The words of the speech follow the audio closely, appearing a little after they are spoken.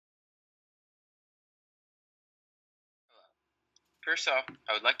First off,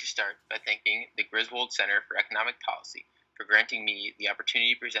 I would like to start by thanking the Griswold Center for Economic Policy for granting me the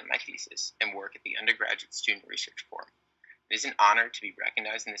opportunity to present my thesis and work at the Undergraduate Student Research Forum. It is an honor to be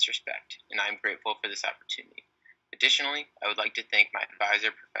recognized in this respect, and I am grateful for this opportunity. Additionally, I would like to thank my advisor,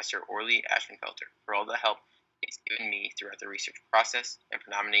 Professor Orly Ashenfelter, for all the help he's given me throughout the research process and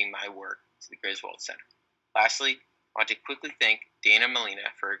for nominating my work to the Griswold Center. Lastly, I want to quickly thank Dana Molina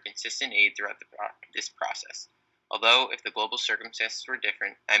for her consistent aid throughout this process. Although, if the global circumstances were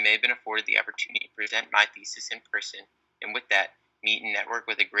different, I may have been afforded the opportunity to present my thesis in person, and with that, meet and network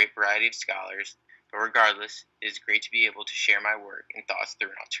with a great variety of scholars, but regardless, it is great to be able to share my work and thoughts through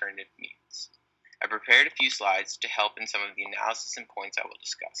an alternative means. I prepared a few slides to help in some of the analysis and points I will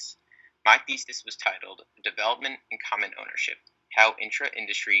discuss. My thesis was titled, Development in Common Ownership, How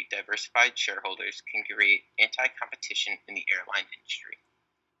Intra-Industry Diversified Shareholders Can Create Anti-Competition in the Airline Industry.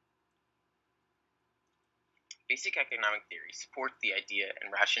 Basic economic theory supports the idea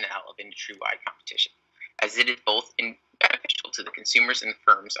and rationale of industry-wide competition, as it is both beneficial to the consumers and the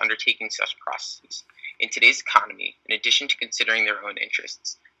firms undertaking such processes. In today's economy, in addition to considering their own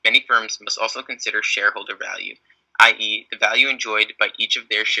interests, many firms must also consider shareholder value, i.e., the value enjoyed by each of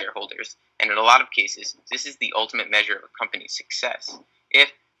their shareholders, and in a lot of cases, this is the ultimate measure of a company's success.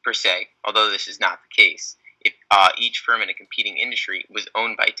 If, per se, although this is not the case, if each firm in a competing industry was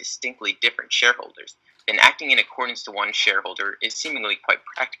owned by distinctly different shareholders, then acting in accordance to one shareholder is seemingly quite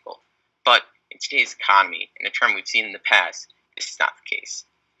practical. But in today's economy, and a term we've seen in the past, this is not the case.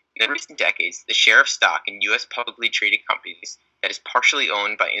 In the recent decades, the share of stock in U.S. publicly traded companies that is partially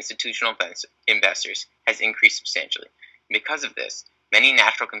owned by institutional investors has increased substantially. And because of this, many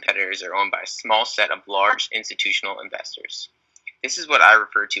natural competitors are owned by a small set of large institutional investors. This is what I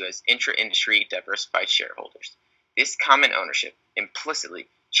refer to as intra-industry diversified shareholders. This common ownership implicitly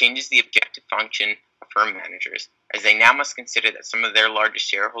changes the objective function of firm managers, as they now must consider that some of their largest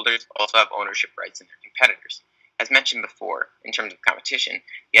shareholders also have ownership rights in their competitors. As mentioned before, in terms of competition,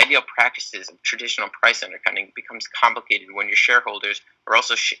 the ideal practices of traditional price undercutting becomes complicated when your shareholders are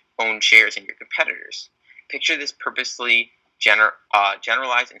also own shares in your competitors. Picture this purposely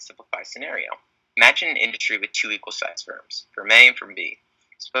generalized and simplified scenario. Imagine an industry with two equal-sized firms, firm A and firm B.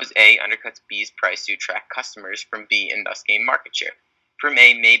 Suppose A undercuts B's price to attract customers from B and thus gain market share. Firm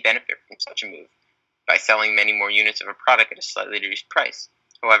A may benefit from such a move by selling many more units of a product at a slightly reduced price.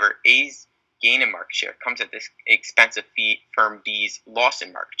 However, A's gain in market share comes at the expense of firm B's loss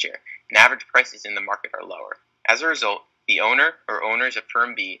in market share, and average prices in the market are lower. As a result, the owner or owners of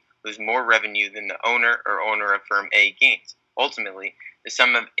firm B lose more revenue than the owner or owner of firm A gains. Ultimately, the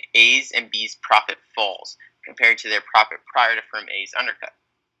sum of A's and B's profit falls compared to their profit prior to firm A's undercut.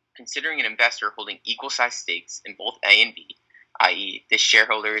 Considering an investor holding equal-sized stakes in both A and B, i.e., this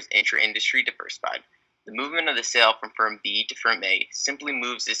shareholder is intra-industry diversified, the movement of the sale from firm B to firm A simply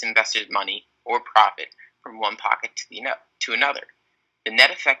moves this investor's money or profit from one pocket to another. The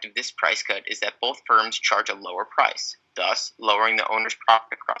net effect of this price cut is that both firms charge a lower price, thus lowering the owner's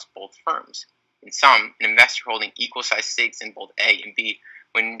profit across both firms. In sum, an investor holding equal-sized stakes in both A and B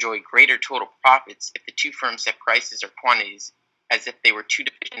would enjoy greater total profits if the two firms set prices or quantities as if they were two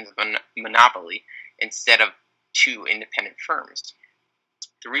divisions of a monopoly instead of two independent firms.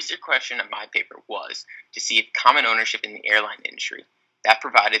 The research question of my paper was to see if common ownership in the airline industry, that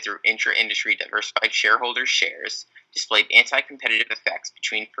provided through intra-industry diversified shareholder shares, displayed anti-competitive effects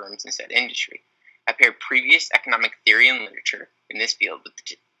between firms in said industry. I paired previous economic theory and literature in this field with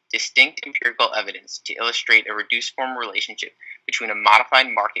distinct empirical evidence to illustrate a reduced form relationship between a modified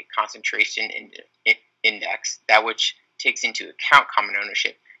market concentration index, that which takes into account common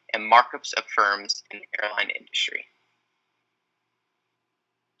ownership, and markups of firms in the airline industry.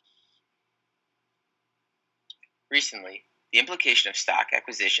 Recently, the implication of stock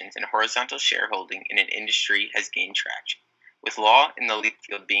acquisitions and horizontal shareholding in an industry has gained traction. With law in the legal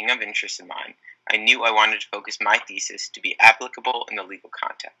field being of interest in mine, I knew I wanted to focus my thesis to be applicable in the legal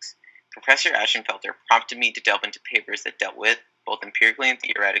context. Professor Ashenfelter prompted me to delve into papers that dealt with, both empirically and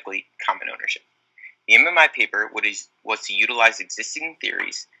theoretically, common ownership. The aim of my paper was to utilize existing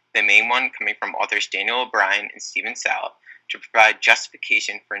theories, the main one coming from authors Daniel O'Brien and Stephen Salop, to provide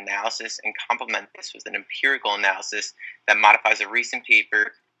justification for analysis and complement this with an empirical analysis that modifies a recent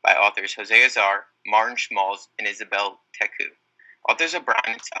paper by authors Jose Azar, Martin Schmalz, and Isabelle Haegg. Authors O'Brien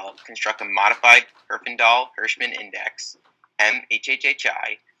and Salop construct a modified Herfindahl-Hirschman index,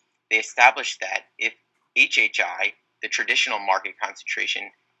 MHHI. They establish that if HHI, the traditional market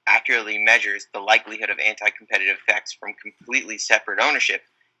concentration, accurately measures the likelihood of anti-competitive effects from completely separate ownership,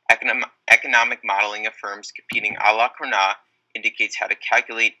 economic modeling of firms competing a la Cornat indicates how to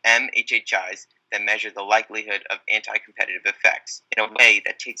calculate MHHIs that measure the likelihood of anti-competitive effects in a way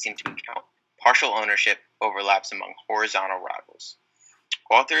that takes into account partial ownership overlaps among horizontal rivals.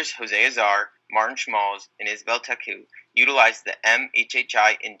 Authors Jose Azar, Martin Schmalz, and Isabelle Haegg utilized the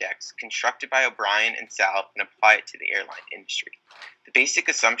MHHI index constructed by O'Brien and Salve and apply it to the airline industry. The basic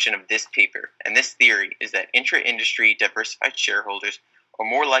assumption of this paper and this theory is that intra-industry diversified shareholders are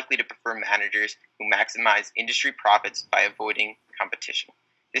more likely to prefer managers who maximize industry profits by avoiding competition.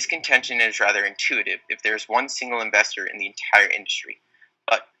 This contention is rather intuitive if there is one single investor in the entire industry.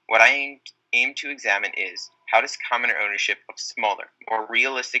 But what I aim to examine is, how does common ownership of smaller, more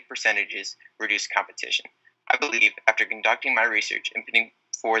realistic percentages reduce competition? I believe, after conducting my research and putting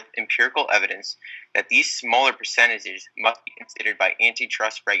forth empirical evidence, that these smaller percentages must be considered by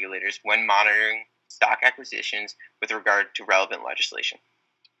antitrust regulators when monitoring stock acquisitions with regard to relevant legislation.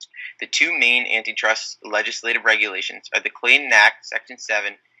 The two main antitrust legislative regulations are the Clayton Act, Section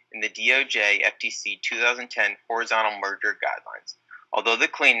 7, and the DOJ FTC 2010 Horizontal Merger Guidelines. Although the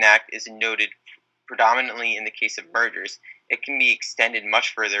Clayton Act is noted predominantly in the case of mergers, it can be extended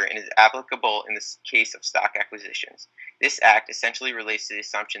much further and is applicable in the case of stock acquisitions. This act essentially relates to the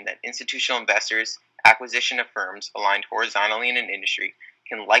assumption that institutional investors' acquisition of firms aligned horizontally in an industry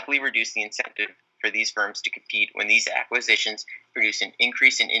can likely reduce the incentive for these firms to compete when these acquisitions produce an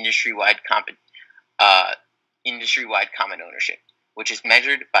increase in industry-wide common ownership, which is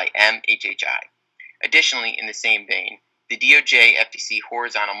measured by MHHI. Additionally, in the same vein, the DOJ FTC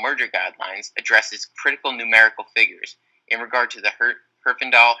Horizontal Merger Guidelines addresses critical numerical figures in regard to the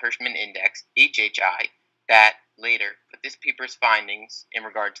Herfindahl-Hirschman Index, HHI, that later put this paper's findings in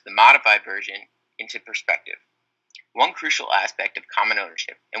regard to the modified version into perspective. One crucial aspect of common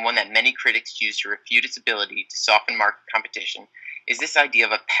ownership, and one that many critics use to refute its ability to soften market competition, is this idea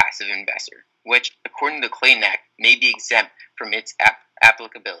of a passive investor, which, according to the Clayton Act, may be exempt from its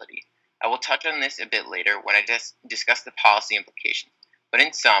applicability. I will touch on this a bit later when I discuss the policy implications, but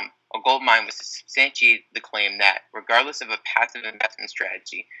in sum, a goal of mine was to substantiate the claim that, regardless of a passive investment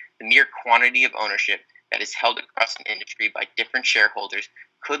strategy, the mere quantity of ownership that is held across an industry by different shareholders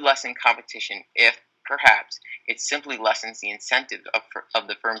could lessen competition if, perhaps, it simply lessens the incentive of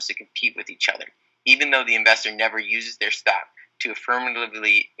the firms to compete with each other, even though the investor never uses their stock to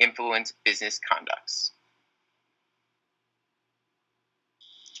affirmatively influence business conducts.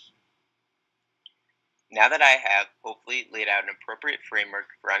 Now that I have hopefully laid out an appropriate framework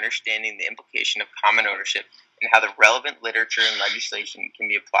for understanding the implication of common ownership and how the relevant literature and legislation can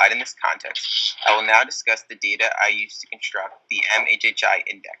be applied in this context, I will now discuss the data I used to construct the MHHI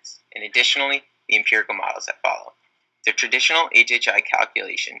index, and additionally, the empirical models that follow. The traditional HHI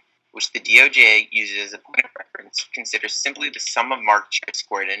calculation, which the DOJ uses as a point of reference, considers simply the sum of market share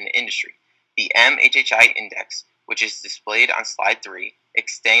scored in an industry. The MHHI index, which is displayed on slide 3,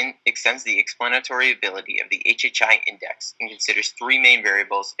 extends the explanatory ability of the HHI index and considers three main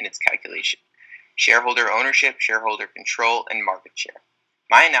variables in its calculation: shareholder ownership, shareholder control, and market share.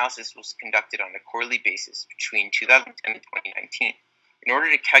 My analysis was conducted on a quarterly basis between 2010 and 2019. In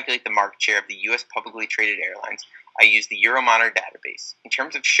order to calculate the market share of the U.S. publicly traded airlines, I used the Euromonitor database. In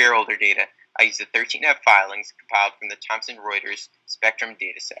terms of shareholder data, I used the 13F filings compiled from the Thomson Reuters Spectrum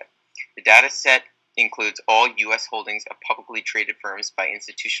dataset. The dataset includes all U.S. holdings of publicly traded firms by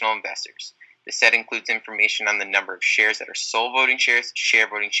institutional investors. The set includes information on the number of shares that are sole voting shares, share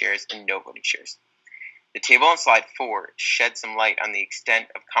voting shares, and no voting shares. The table on slide 4 sheds some light on the extent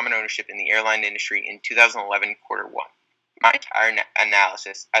of common ownership in the airline industry in 2011 quarter 1. My entire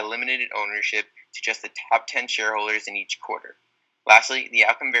analysis, I limited ownership to just the top 10 shareholders in each quarter. Lastly, the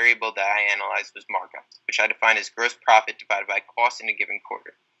outcome variable that I analyzed was markup, which I defined as gross profit divided by cost in a given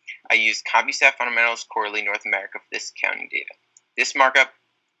quarter. I used CompuStat Fundamentals Quarterly North America for this accounting data. This markup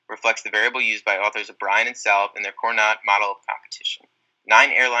reflects the variable used by authors O'Brien and Salve in their Cournot model of competition. 9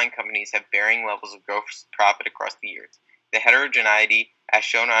 airline companies have varying levels of gross profit across the years. The heterogeneity, as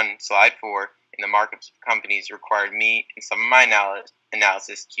shown on slide 4, in the markups of companies required me, in some of my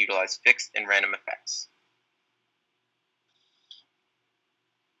analysis, to utilize fixed and random effects.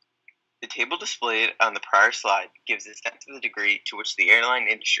 The table displayed on the prior slide gives a sense of the degree to which the airline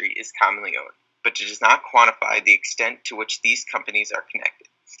industry is commonly owned, but it does not quantify the extent to which these companies are connected.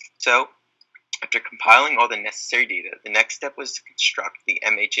 So, after compiling all the necessary data, the next step was to construct the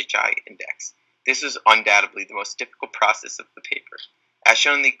MHHI index. This was undoubtedly the most difficult process of the paper. As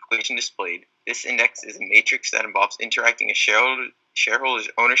shown in the equation displayed, this index is a matrix that involves interacting a shareholder's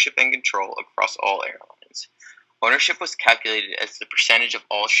ownership and control across all airlines. Ownership was calculated as the percentage of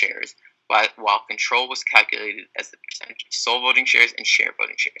all shares, while control was calculated as the percentage of sole voting shares and share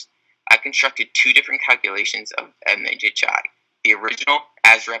voting shares. I constructed 2 different calculations of MHHI. the original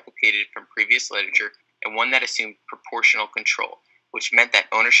as replicated from previous literature, and one that assumed proportional control, which meant that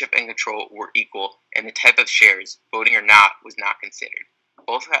ownership and control were equal and the type of shares, voting or not, was not considered.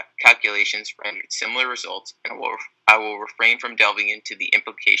 Both calculations rendered similar results, and I will refrain from delving into the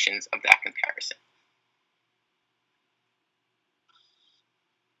implications of that comparison.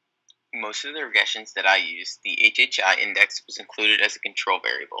 In most of the regressions that I used, the HHI index was included as a control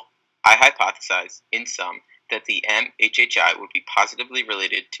variable. I hypothesized, in sum, that the MHHI would be positively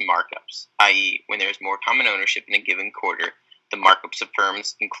related to markups, i.e., when there is more common ownership in a given quarter, the markups of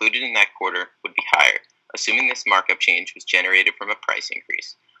firms included in that quarter would be higher, assuming this markup change was generated from a price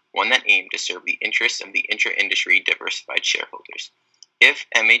increase, one that aimed to serve the interests of the intra-industry diversified shareholders. If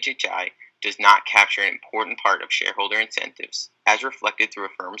MHHI does not capture an important part of shareholder incentives, as reflected through a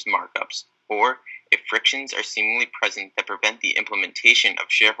firm's markups, or if frictions are seemingly present that prevent the implementation of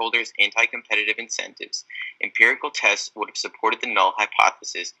shareholders' anti-competitive incentives, empirical tests would have supported the null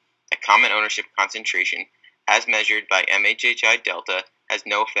hypothesis that common ownership concentration, as measured by MHHI delta, has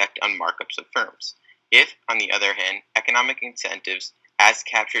no effect on markups of firms. If, on the other hand, economic incentives, as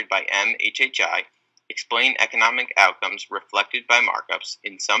captured by MHHI, explain economic outcomes reflected by markups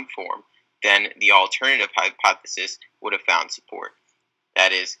in some form, then the alternative hypothesis would have found support.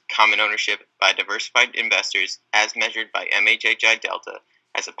 That is, common ownership by diversified investors, as measured by MHHI delta,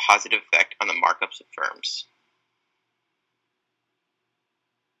 has a positive effect on the markups of firms.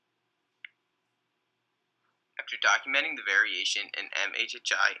 After documenting the variation in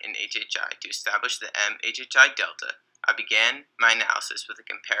MHHI and HHI to establish the MHHI delta, I began my analysis with a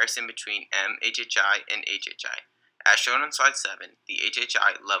comparison between MHHI and HHI. As shown on slide 7, the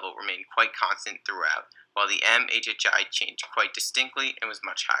HHI level remained quite constant throughout, while the MHHI changed quite distinctly and was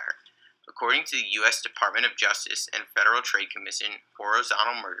much higher. According to the U.S. Department of Justice and Federal Trade Commission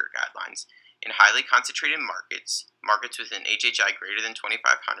horizontal merger guidelines, in highly concentrated markets with an HHI greater than 2,500,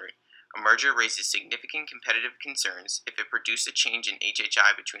 a merger raises significant competitive concerns if it produced a change in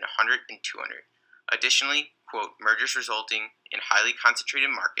HHI between 100 and 200. Additionally, quote, mergers resulting in highly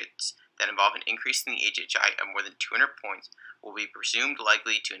concentrated markets that involve an increase in the HHI of more than 200 points will be presumed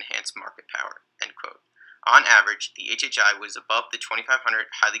likely to enhance market power, end quote. On average, the HHI was above the 2,500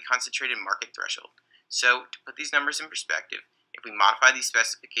 highly concentrated market threshold. So, to put these numbers in perspective, if we modify these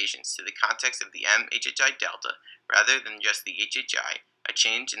specifications to the context of the MHHI delta rather than just the HHI, a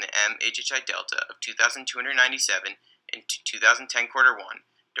change in the MHHI delta of 2,297 in 2010 quarter 1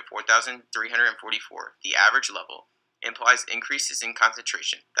 to 4,344, the average level, implies increases in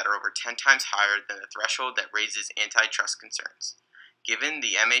concentration that are over 10 times higher than the threshold that raises antitrust concerns. Given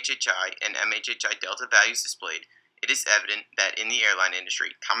the MHHI and MHHI delta values displayed, it is evident that in the airline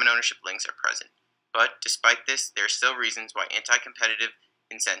industry, common ownership links are present. But despite this, there are still reasons why anti-competitive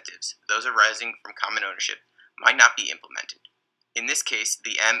incentives, those arising from common ownership, might not be implemented. In this case,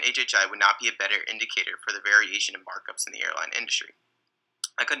 the MHHI would not be a better indicator for the variation in markups in the airline industry.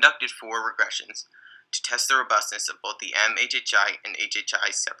 I conducted 4 regressions to test the robustness of both the MHHI and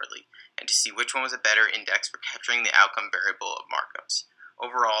HHI separately, and to see which one was a better index for capturing the outcome variable of markups.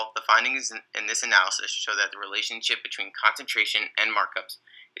 Overall, the findings in this analysis show that the relationship between concentration and markups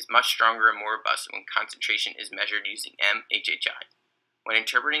is much stronger and more robust when concentration is measured using MHHI. When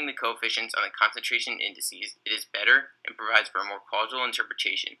interpreting the coefficients on the concentration indices, it is better and provides for a more causal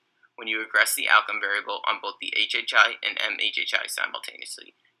interpretation when you regress the outcome variable on both the HHI and MHHI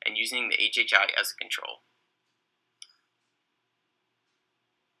simultaneously, and using the HHI as a control.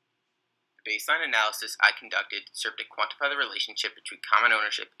 The baseline analysis I conducted served to quantify the relationship between common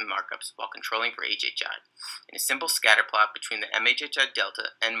ownership and markups while controlling for HHI. In a simple scatter plot between the MHHI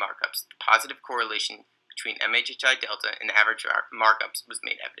delta and markups, the positive correlation between MHHI delta and average markups was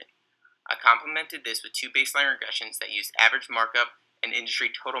made evident. I complemented this with 2 baseline regressions that used average markup and industry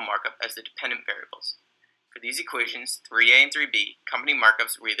total markup as the dependent variables. For these equations, 3A and 3B, company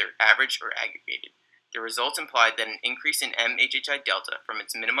markups were either average or aggregated. The results implied that an increase in MHHI delta from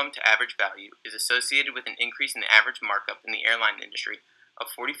its minimum to average value is associated with an increase in the average markup in the airline industry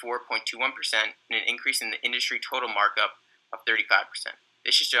of 44.21% and an increase in the industry total markup of 35%.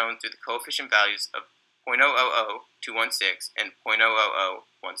 This is shown through the coefficient values of 0.000216 and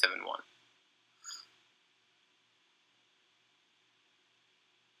 0.000171.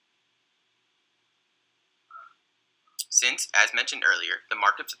 Since, as mentioned earlier, the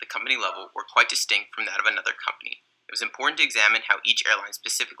markups at the company level were quite distinct from that of another company, it was important to examine how each airline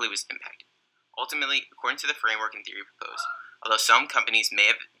specifically was impacted. Ultimately, according to the framework and theory proposed, although some companies may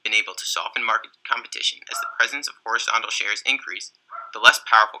have been able to soften market competition as the presence of horizontal shares increased, the less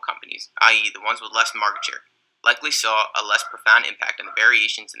powerful companies, i.e. the ones with less market share, likely saw a less profound impact on the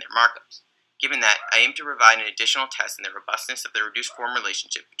variations in their markups. Given that, I aim to provide an additional test in the robustness of the reduced form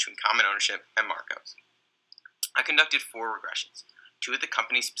relationship between common ownership and markups. I conducted 4 regressions, 2 at the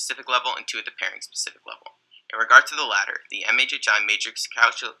company-specific level and 2 at the pairing-specific level. In regard to the latter, the MHHI matrix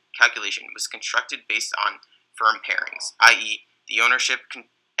calculation was constructed based on firm pairings, i.e., the ownership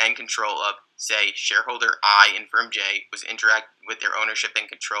and control of, say, shareholder I in firm J was interacted with their ownership and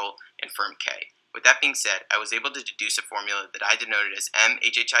control in firm K. With that being said, I was able to deduce a formula that I denoted as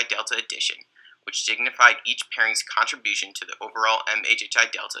MHHI delta addition, which signified each pairing's contribution to the overall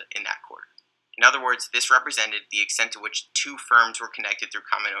MHHI delta in that quarter. In other words, this represented the extent to which 2 firms were connected through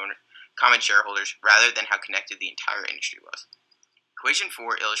common shareholders rather than how connected the entire industry was. Equation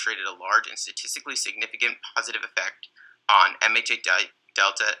 4 illustrated a large and statistically significant positive effect on MHHI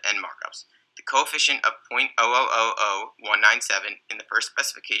delta and markups. The coefficient of 0.0000197 in the first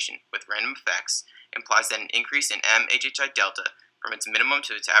specification with random effects implies that an increase in MHHI delta from its minimum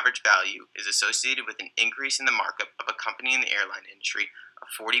to its average value is associated with an increase in the markup of a company in the airline industry of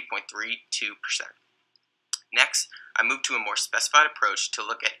 40.32%. Next, I moved to a more specified approach to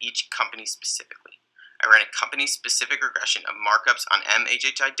look at each company specifically. I ran a company-specific regression of markups on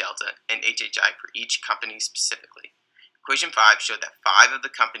MHHI delta and HHI for each company specifically. Equation 5 showed that 5 of the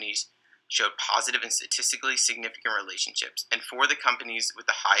companies showed positive and statistically significant relationships, and 4 of the companies with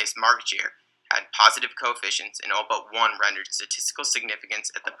the highest market share had positive coefficients, and all but 1 rendered statistical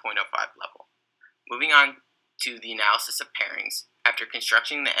significance at the 0.05 level. Moving on to the analysis of pairings, after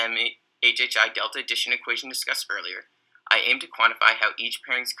constructing the MHHI delta addition equation discussed earlier, I aim to quantify how each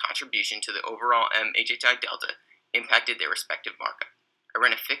pairing's contribution to the overall MHHI delta impacted their respective markup. I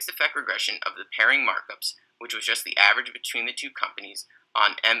ran a fixed effect regression of the pairing markups, which was just the average between the 2 companies,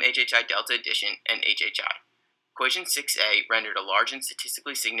 on MHHI delta addition and HHI. Equation 6a rendered a large and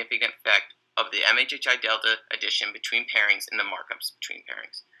statistically significant effect of the MHHI delta addition between pairings and the markups between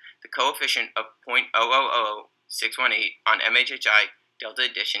pairings. The coefficient of 0.000618 on MHHI delta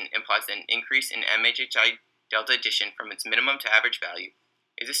addition implies that an increase in MHHI delta addition from its minimum to average value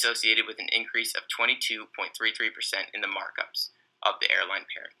is associated with an increase of 22.33% in the markups of the airline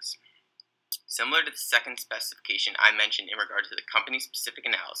pairings. Similar to the second specification I mentioned in regard to the company-specific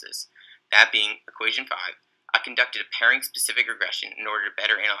analysis, that being equation 5, I conducted a pairing-specific regression in order to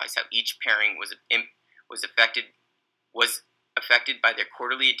better analyze how each pairing was affected by their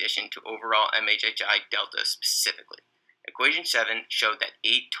quarterly addition to overall MHHI delta specifically. Equation 7 showed that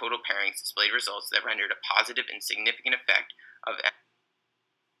 8 total pairings displayed results that rendered a positive and significant effect of.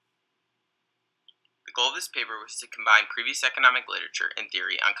 The goal of this paper was to combine previous economic literature and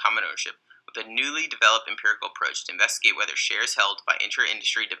theory on common ownership with a newly developed empirical approach to investigate whether shares held by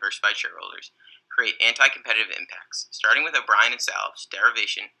intra-industry diversified shareholders create anti-competitive impacts, starting with O'Brien and Salve's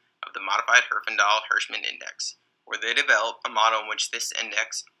derivation of the modified Herfindahl-Hirschman index, where they develop a model in which this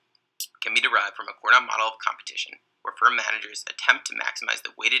index can be derived from a Cournot model of competition, where firm managers attempt to maximize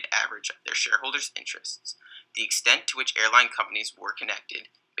the weighted average of their shareholders' interests. The extent to which airline companies were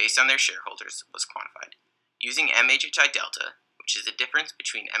connected based on their shareholders was quantified. Using MHHI delta, which is the difference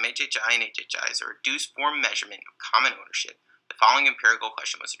between MHHI and HHI as a reduced form measurement of common ownership, the following empirical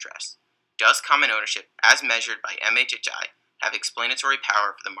question was addressed. Does common ownership, as measured by MHHI, have explanatory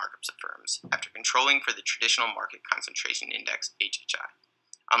power for the markups of firms, after controlling for the traditional market concentration index, HHI?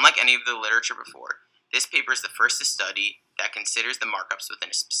 Unlike any of the literature before, this paper is the first to study that considers the markups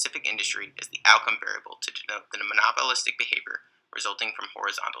within a specific industry as the outcome variable to denote the monopolistic behavior resulting from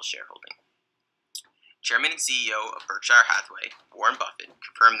horizontal shareholding. Chairman and CEO of Berkshire Hathaway, Warren Buffett,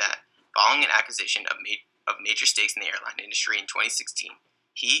 confirmed that, following an acquisition of major stakes in the airline industry in 2016,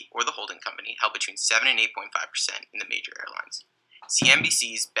 he or the holding company held between 7 and 8.5% in the major airlines.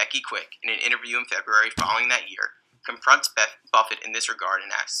 CNBC's Becky Quick, in an interview in February following that year, confronts Buffett in this regard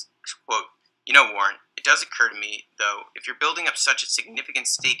and asks, quote, "You know, Warren, it does occur to me, though, if you're building up such a significant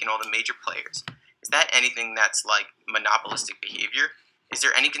stake in all the major players, is that anything that's like monopolistic behavior? Is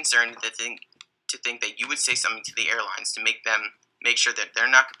there any concern to think that you would say something to the airlines to make sure that they're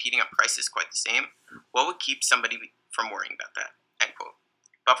not competing on prices quite the same? What would keep somebody from worrying about that?" End quote.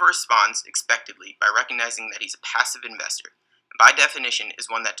 Buffett responds expectedly by recognizing that he's a passive investor, and by definition is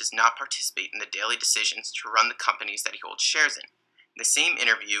one that does not participate in the daily decisions to run the companies that he holds shares in. In the same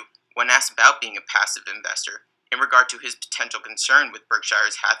interview, when asked about being a passive investor, in regard to his potential concern with Berkshire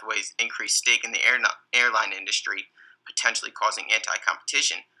Hathaway's increased stake in the airline industry, potentially causing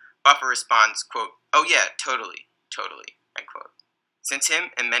anti-competition, Buffett responds, quote, "Oh yeah, totally, end quote. Since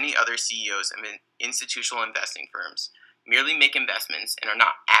him and many other CEOs of institutional investing firms merely make investments and are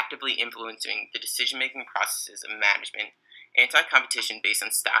not actively influencing the decision-making processes of management, anti-competition based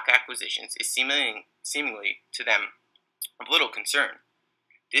on stock acquisitions is seemingly to them of little concern.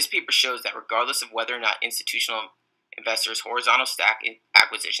 This paper shows that regardless of whether or not institutional investors' horizontal stack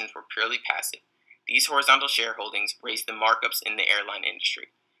acquisitions were purely passive, these horizontal shareholdings raised the markups in the airline industry,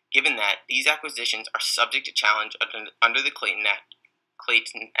 given that these acquisitions are subject to challenge under the Clayton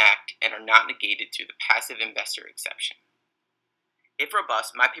Act and are not negated through the passive investor exception. If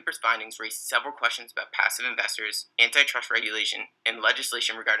robust, my paper's findings raise several questions about passive investors, antitrust regulation, and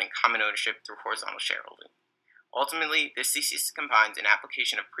legislation regarding common ownership through horizontal shareholding. Ultimately, this thesis combines an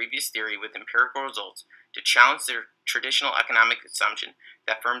application of previous theory with empirical results to challenge their traditional economic assumption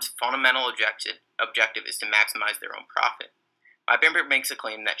that firms' fundamental objective is to maximize their own profit. My paper makes a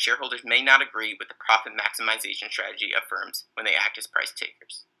claim that shareholders may not agree with the profit maximization strategy of firms when they act as price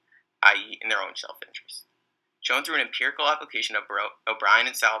takers, i.e. in their own self-interest. Shown through an empirical application of O'Brien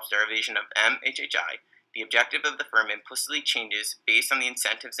and Salop's derivation of MHHI, the objective of the firm implicitly changes based on the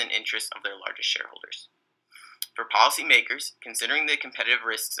incentives and interests of their largest shareholders. For policymakers, considering the competitive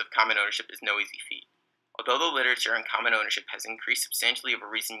risks of common ownership is no easy feat. Although the literature on common ownership has increased substantially over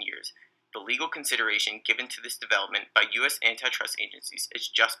recent years, the legal consideration given to this development by U.S. antitrust agencies is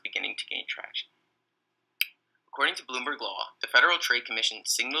just beginning to gain traction. According to Bloomberg Law, the Federal Trade Commission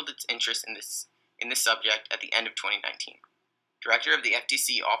signaled its interest in this subject at the end of 2019. Director of the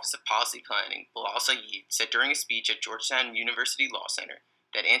FTC Office of Policy Planning, Boukhal said during a speech at Georgetown University Law Center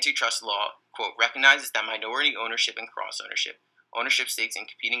that antitrust law, quote, recognizes that minority ownership and cross-ownership, ownership stakes in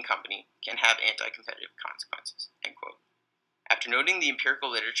competing company, can have anti-competitive consequences, end quote. After noting the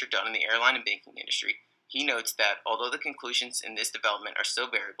empirical literature done in the airline and banking industry, he notes that although the conclusions in this development are still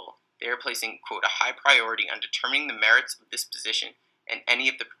variable, they are placing, quote, a high priority on determining the merits of this position and any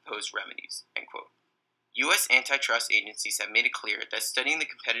of the proposed remedies, end quote. U.S. antitrust agencies have made it clear that studying the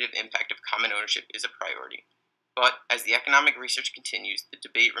competitive impact of common ownership is a priority. But as the economic research continues, the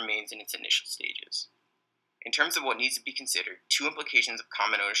debate remains in its initial stages. In terms of what needs to be considered, two implications of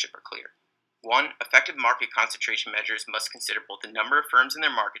common ownership are clear. One, effective market concentration measures must consider both the number of firms and their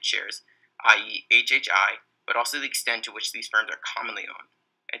market shares, i.e. HHI, but also the extent to which these firms are commonly owned.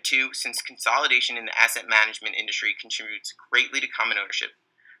 And two, since consolidation in the asset management industry contributes greatly to common ownership,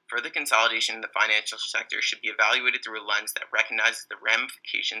 further consolidation in the financial sector should be evaluated through a lens that recognizes the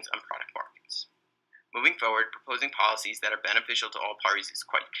ramifications on product markets. Moving forward, proposing policies that are beneficial to all parties is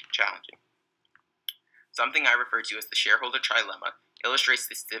quite challenging. Something I refer to as the shareholder trilemma illustrates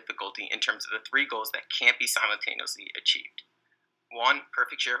this difficulty in terms of the three goals that can't be simultaneously achieved. 1.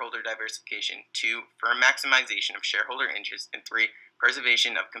 Perfect shareholder diversification. 2. Firm maximization of shareholder interest. And 3.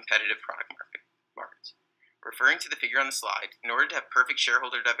 Preservation of competitive product markets. Referring to the figure on the slide, in order to have perfect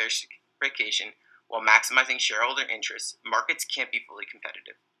shareholder diversification while maximizing shareholder interests, markets can't be fully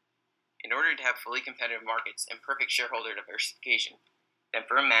competitive. In order to have fully competitive markets and perfect shareholder diversification, then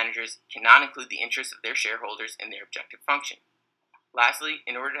firm managers cannot include the interests of their shareholders in their objective function. Lastly,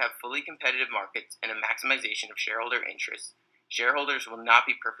 in order to have fully competitive markets and a maximization of shareholder interests, shareholders will not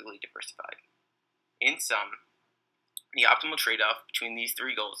be perfectly diversified. In sum, the optimal trade-off between these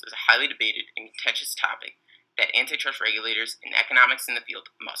three goals is a highly debated and contentious topic that antitrust regulators and economics in the field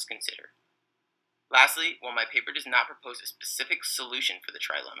must consider. Lastly, while my paper does not propose a specific solution for the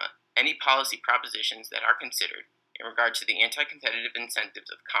trilemma, any policy propositions that are considered in regard to the anti-competitive incentives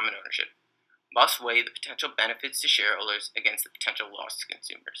of common ownership must weigh the potential benefits to shareholders against the potential loss to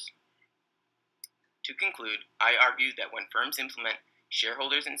consumers. To conclude, I argue that when firms implement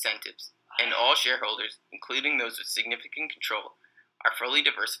shareholders' incentives, and all shareholders, including those with significant control, are fully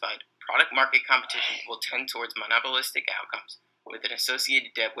diversified, product market competition will tend towards monopolistic outcomes with an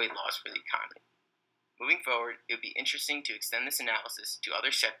associated deadweight loss for the economy. Moving forward, it would be interesting to extend this analysis to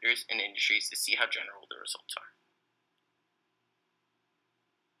other sectors and industries to see how general the results are.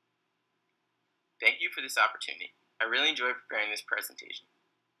 Thank you for this opportunity. I really enjoyed preparing this presentation.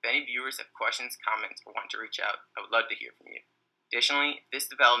 If any viewers have questions, comments, or want to reach out, I would love to hear from you. Additionally, if this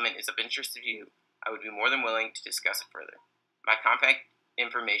development is of interest to you, I would be more than willing to discuss it further. My contact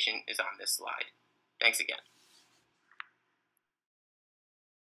information is on this slide. Thanks again.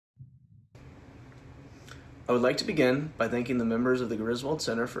 I would like to begin by thanking the members of the Griswold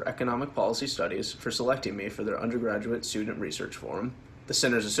Center for Economic Policy Studies for selecting me for their undergraduate student research forum, the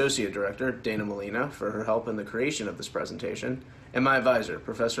Center's Associate Director, Dana Molina, for her help in the creation of this presentation, and my advisor,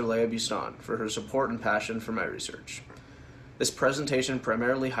 Professor Leah Buston, for her support and passion for my research. This presentation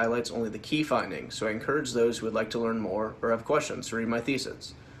primarily highlights only the key findings, so I encourage those who would like to learn more or have questions to read my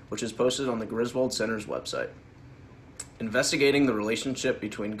thesis, which is posted on the Griswold Center's website. Investigating the relationship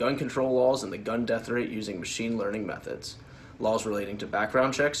between gun control laws and the gun death rate using machine learning methods. Laws relating to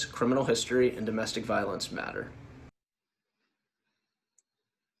background checks, criminal history, and domestic violence matter.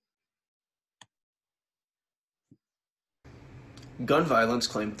 Gun violence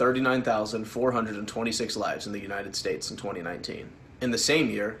claimed 39,426 lives in the United States in 2019. In the same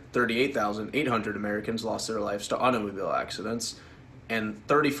year, 38,800 Americans lost their lives to automobile accidents, and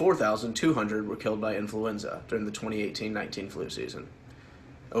 34,200 were killed by influenza during the 2018-19 flu season.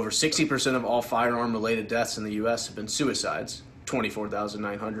 Over 60% of all firearm-related deaths in the U.S. have been suicides,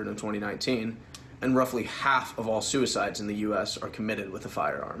 24,900 in 2019, and roughly half of all suicides in the U.S. are committed with a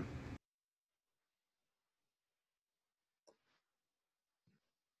firearm.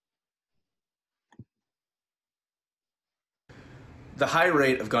 The high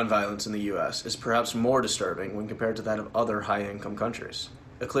rate of gun violence in the U.S. is perhaps more disturbing when compared to that of other high-income countries.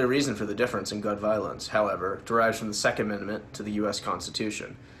 A clear reason for the difference in gun violence, however, derives from the Second Amendment to the U.S.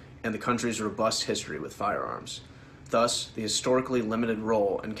 Constitution and the country's robust history with firearms. Thus, the historically limited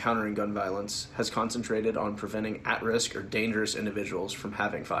role in countering gun violence has concentrated on preventing at-risk or dangerous individuals from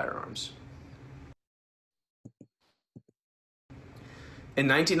having firearms. In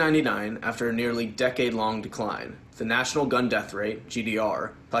 1999, after a nearly decade-long decline, the national gun death rate,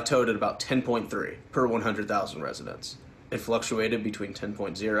 GDR, plateaued at about 10.3 per 100,000 residents. It fluctuated between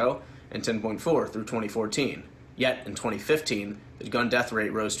 10.0 and 10.4 through 2014. Yet, in 2015, the gun death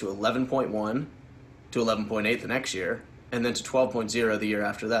rate rose to 11.1, to 11.8 the next year, and then to 12.0 the year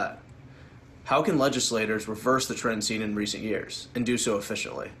after that. How can legislators reverse the trend seen in recent years, and do so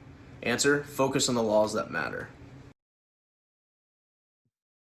efficiently? Answer: focus on the laws that matter.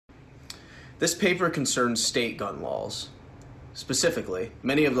 This paper concerns state gun laws. Specifically,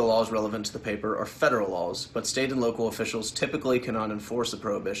 many of the laws relevant to the paper are federal laws, but state and local officials typically cannot enforce the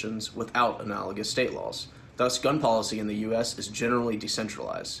prohibitions without analogous state laws. Thus, gun policy in the U.S. is generally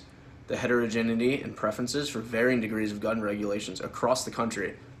decentralized. The heterogeneity and preferences for varying degrees of gun regulations across the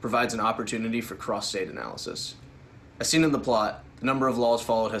country provides an opportunity for cross-state analysis. As seen in the plot, the number of laws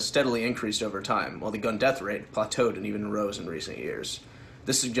followed has steadily increased over time, while the gun death rate plateaued and even rose in recent years.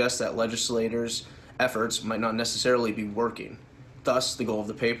 This suggests that legislators' efforts might not necessarily be working. Thus, the goal of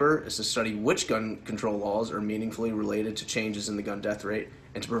the paper is to study which gun control laws are meaningfully related to changes in the gun death rate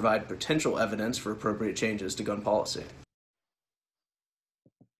and to provide potential evidence for appropriate changes to gun policy.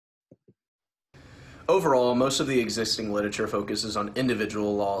 Overall, most of the existing literature focuses on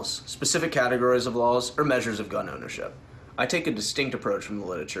individual laws, specific categories of laws, or measures of gun ownership. I take a distinct approach from the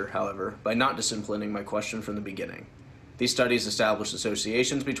literature, however, by not disciplining my question from the beginning. These studies establish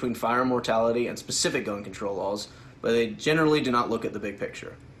associations between firearm mortality and specific gun control laws, but they generally do not look at the big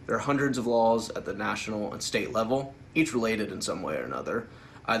picture. There are hundreds of laws at the national and state level, each related in some way or another,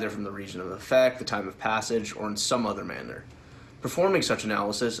 either from the region of effect, the time of passage, or in some other manner. Performing such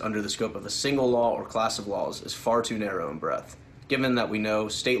analysis under the scope of a single law or class of laws is far too narrow in breadth, given that we know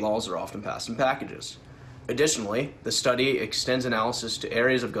state laws are often passed in packages. Additionally, the study extends analysis to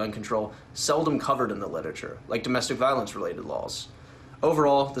areas of gun control seldom covered in the literature, like domestic violence-related laws.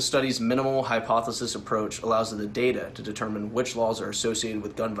 Overall, the study's minimal hypothesis approach allows the data to determine which laws are associated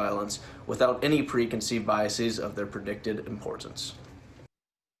with gun violence without any preconceived biases of their predicted importance.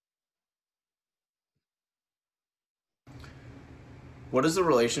 What is the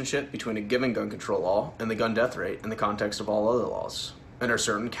relationship between a given gun control law and the gun death rate in the context of all other laws? And are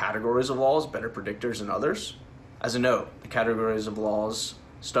certain categories of laws better predictors than others? As a note, the categories of laws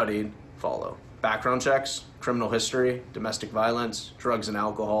studied follow: background checks, criminal history, domestic violence, drugs and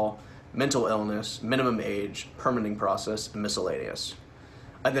alcohol, mental illness, minimum age, permitting process, and miscellaneous.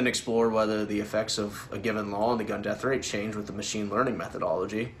 I then explore whether the effects of a given law on the gun death rate change with the machine learning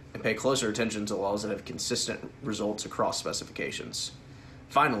methodology, and pay closer attention to laws that have consistent results across specifications.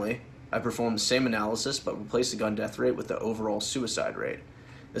 Finally, I perform the same analysis but replace the gun death rate with the overall suicide rate.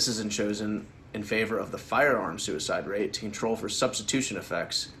 This is chosen in favor of the firearm suicide rate to control for substitution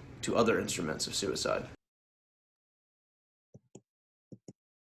effects to other instruments of suicide.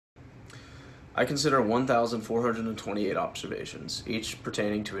 I consider 1,428 observations, each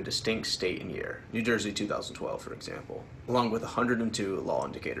pertaining to a distinct state and year, New Jersey 2012 for example, along with 102 law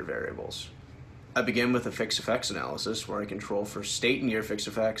indicator variables. I begin with a fixed effects analysis where I control for state and year fixed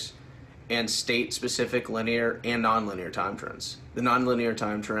effects and state-specific linear and nonlinear time trends. The nonlinear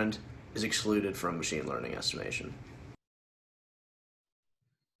time trend is excluded from machine learning estimation.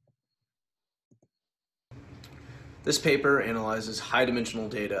 This paper analyzes high-dimensional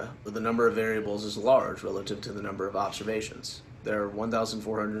data where the number of variables is large relative to the number of observations. There are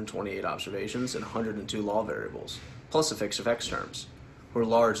 1,428 observations and 102 law variables, plus a fixed effects terms, where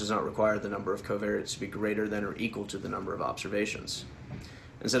large does not require the number of covariates to be greater than or equal to the number of observations.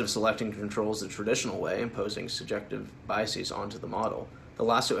 Instead of selecting controls the traditional way, imposing subjective biases onto the model, the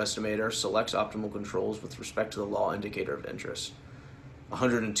lasso estimator selects optimal controls with respect to the law indicator of interest.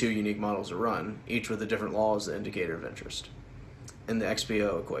 102 unique models are run, each with a different law as the indicator of interest. in the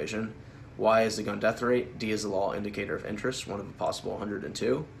XPO equation. Y is the gun death rate, D is the law indicator of interest, one of a possible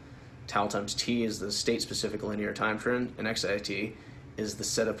 102. Tau times T is the state-specific linear time trend, and XIT is the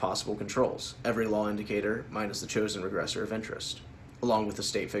set of possible controls, every law indicator minus the chosen regressor of interest, along with the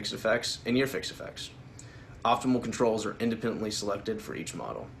state fixed effects and year fixed effects. Optimal controls are independently selected for each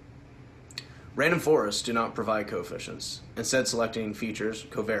model. Random forests do not provide coefficients, instead selecting features,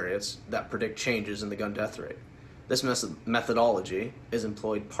 covariates, that predict changes in the gun death rate. This methodology is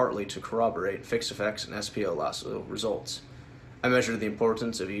employed partly to corroborate fixed effects and SPO lasso results. I measure the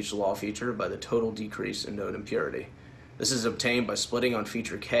importance of each law feature by the total decrease in node impurity. This is obtained by splitting on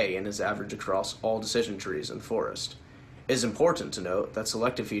feature K and is averaged across all decision trees in the forest. It is important to note that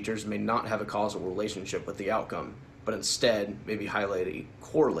selected features may not have a causal relationship with the outcome, but instead may be highly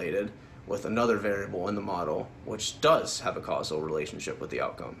correlated with another variable in the model which does have a causal relationship with the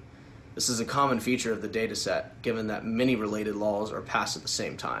outcome. This is a common feature of the dataset, given that many related laws are passed at the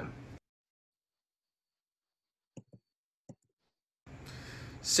same time.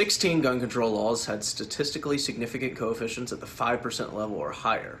 16 gun control laws had statistically significant coefficients at the 5% level or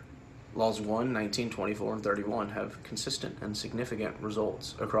higher. Laws 1, 19, 24, and 31 have consistent and significant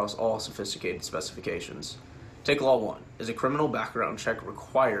results across all sophisticated specifications. Take Law 1. Is a criminal background check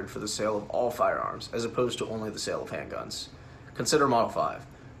required for the sale of all firearms, as opposed to only the sale of handguns? Consider Model 5.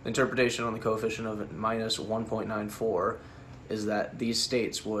 The interpretation on the coefficient of minus 1.94 is that these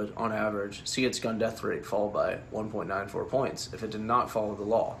states would, on average, see its gun death rate fall by 1.94 points if it did not follow the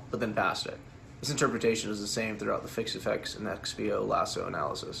law, but then passed it. This interpretation is the same throughout the fixed effects and XPO lasso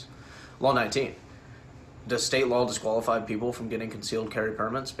analysis. Law 19. Does state law disqualify people from getting concealed carry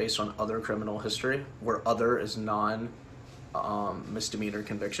permits based on other criminal history, where other is non-misdemeanor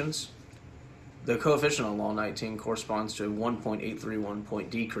convictions? The coefficient on Law 19 corresponds to a 1.831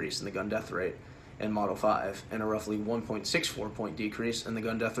 point decrease in the gun death rate in Model 5, and a roughly 1.64 point decrease in the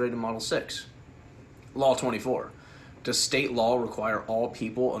gun death rate in Model 6. Law 24. Does state law require all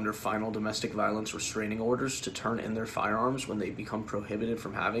people under final domestic violence restraining orders to turn in their firearms when they become prohibited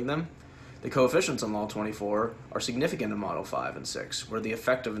from having them? The coefficients on Law 24 are significant in Model 5 and 6, where the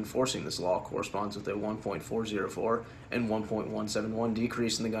effect of enforcing this law corresponds with a 1.404 and 1.171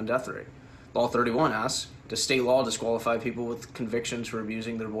 decrease in the gun death rate. Law 31 asks, does state law disqualify people with convictions for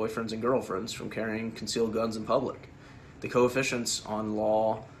abusing their boyfriends and girlfriends from carrying concealed guns in public? The coefficients on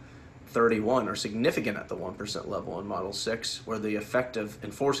Law 31 are significant at the 1% level in Model 6, where the effect of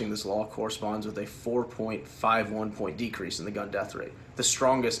enforcing this law corresponds with a 4.51 point decrease in the gun death rate, the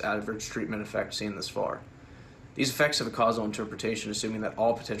strongest average treatment effect seen thus far. These effects have a causal interpretation assuming that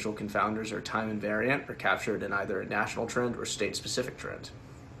all potential confounders are time invariant or captured in either a national trend or state-specific trend.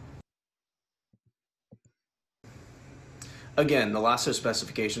 Again, the lasso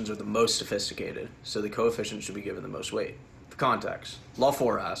specifications are the most sophisticated, so the coefficient should be given the most weight. For context, Law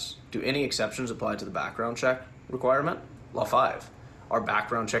 4 asks, do any exceptions apply to the background check requirement? Law 5, are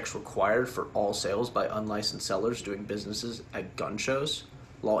background checks required for all sales by unlicensed sellers doing businesses at gun shows?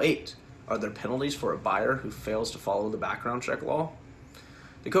 Law 8, are there penalties for a buyer who fails to follow the background check law?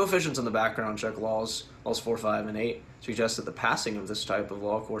 The coefficients in the background check laws 4, 5, and 8, suggest that the passing of this type of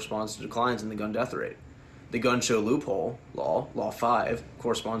law corresponds to declines in the gun death rate. The gun show loophole law, Law 5,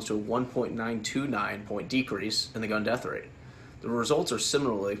 corresponds to a 1.929 point decrease in the gun death rate. The results are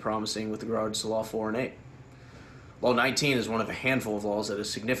similarly promising with regards to Law 4 and 8. Law 19 is one of a handful of laws that is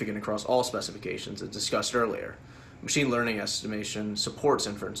significant across all specifications as discussed earlier. Machine learning estimation supports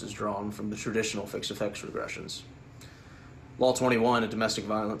inferences drawn from the traditional fixed effects regressions. Law 21, a domestic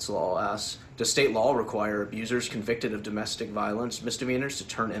violence law, asks, does state law require abusers convicted of domestic violence misdemeanors to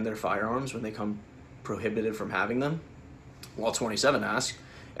turn in their firearms when they come prohibited from having them? Law 27 asks,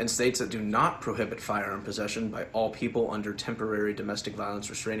 in states that do not prohibit firearm possession by all people under temporary domestic violence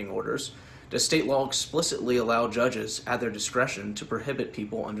restraining orders, does state law explicitly allow judges at their discretion to prohibit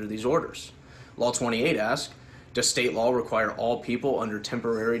people under these orders? Law 28 asks, does state law require all people under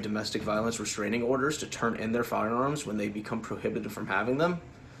temporary domestic violence restraining orders to turn in their firearms when they become prohibited from having them?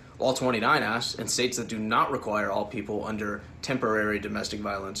 Law 29 asks, in states that do not require all people under temporary domestic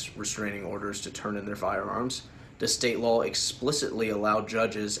violence restraining orders to turn in their firearms, does state law explicitly allow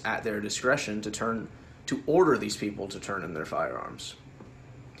judges at their discretion to order these people to turn in their firearms?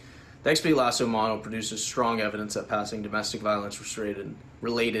 The XP Lasso model produces strong evidence that passing domestic violence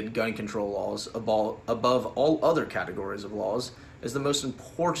related gun control laws above all other categories of laws is the most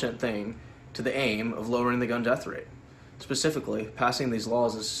important thing to the aim of lowering the gun death rate. Specifically, passing these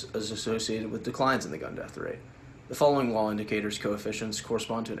laws is associated with declines in the gun death rate. The following law indicators coefficients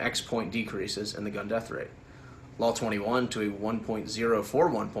correspond to an X point decreases in the gun death rate. Law 21 to a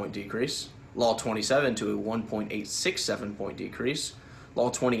 1.041 point decrease, Law 27 to a 1.867 point decrease, Law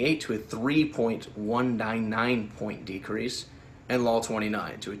 28 to a 3.199 point decrease, and Law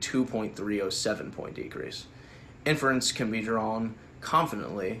 29 to a 2.307 point decrease. Inference can be drawn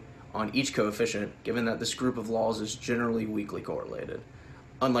confidently on each coefficient, given that this group of laws is generally weakly correlated,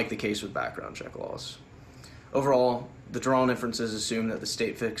 unlike the case with background check laws. Overall, the drawn inferences assume that the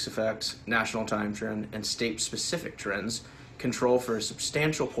state fixed effects, national time trend, and state-specific trends control for a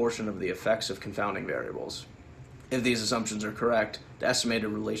substantial portion of the effects of confounding variables. If these assumptions are correct, the estimated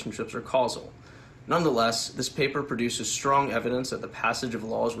relationships are causal. Nonetheless, this paper produces strong evidence that the passage of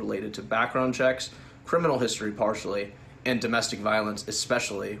laws related to background checks, criminal history partially, and domestic violence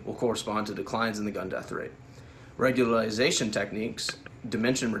especially will correspond to declines in the gun death rate. Regularization techniques,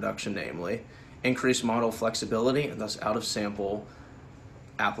 dimension reduction namely, increase model flexibility and thus out-of-sample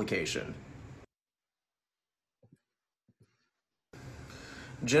application.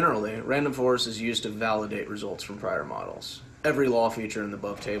 Generally, random forest is used to validate results from prior models. Every law feature in the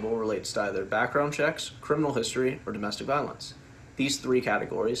above table relates to either background checks, criminal history, or domestic violence. These three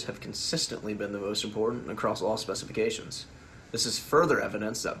categories have consistently been the most important across all specifications. This is further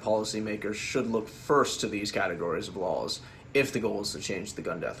evidence that policymakers should look first to these categories of laws if the goal is to change the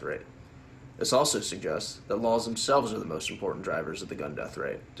gun death rate. This also suggests that laws themselves are the most important drivers of the gun death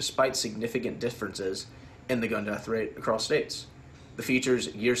rate, despite significant differences in the gun death rate across states. The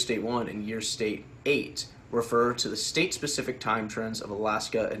features Year State 1 and Year State 8 refer to the state-specific time trends of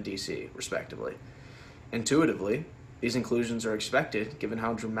Alaska and DC, respectively. Intuitively, these inclusions are expected given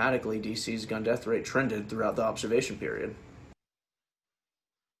how dramatically DC's gun death rate trended throughout the observation period.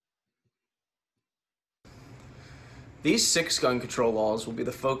 These 6 gun control laws will be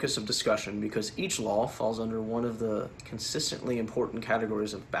the focus of discussion because each law falls under one of the consistently important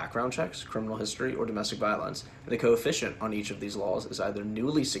categories of background checks, criminal history, or domestic violence, and the coefficient on each of these laws is either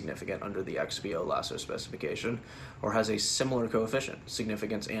newly significant under the XBO LASSO specification or has a similar coefficient,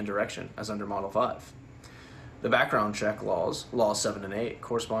 significance, and direction as under Model 5. The background check laws, Laws 7 and 8,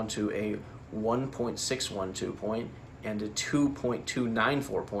 correspond to a 1.612 point and a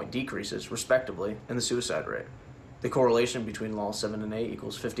 2.294 point decreases, respectively, in the suicide rate. The correlation between Law 7 and 8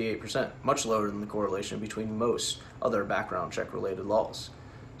 equals 58%, much lower than the correlation between most other background check-related laws.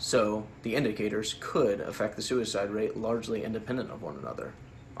 So, the indicators could affect the suicide rate largely independent of one another.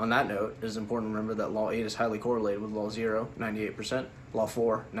 On that note, it is important to remember that Law 8 is highly correlated with Law 0, 98%, Law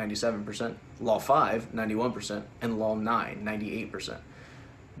 4, 97%, Law 5, 91%, and Law 9, 98%.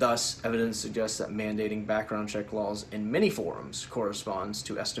 Thus, evidence suggests that mandating background check laws in many forums corresponds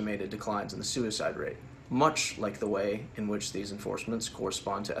to estimated declines in the suicide rate, much like the way in which these enforcements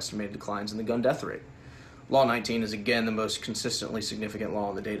correspond to estimated declines in the gun death rate. Law 19 is again the most consistently significant law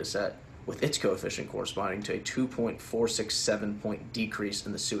in the data set, with its coefficient corresponding to a 2.467 point decrease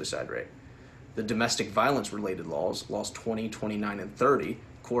in the suicide rate. The domestic violence-related laws, Laws 20, 29, and 30,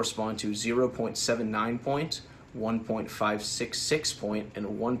 correspond to 0.79 point, 1.566 point, and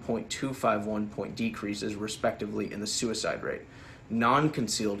 1.251 point decreases, respectively, in the suicide rate.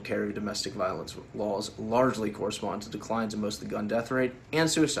 Non-concealed carry domestic violence laws largely correspond to declines in both the gun death rate and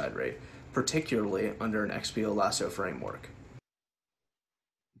suicide rate, particularly under an XBO LASSO framework.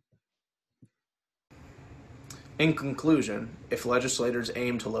 In conclusion, if legislators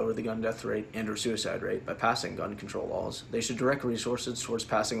aim to lower the gun death rate and/or suicide rate by passing gun control laws, they should direct resources towards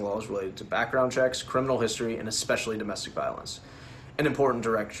passing laws related to background checks, criminal history, and especially domestic violence. An important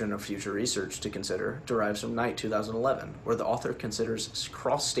direction of future research to consider derives from Knight 2011, where the author considers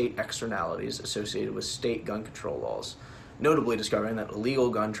cross-state externalities associated with state gun control laws, notably discovering that illegal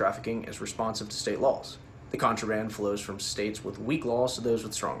gun trafficking is responsive to state laws. The contraband flows from states with weak laws to those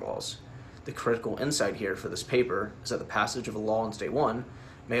with strong laws. The critical insight here for this paper is that the passage of a law in State 1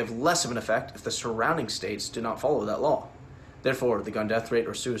 may have less of an effect if the surrounding states do not follow that law. Therefore, the gun death rate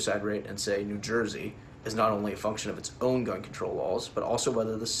or suicide rate in, say, New Jersey is not only a function of its own gun control laws, but also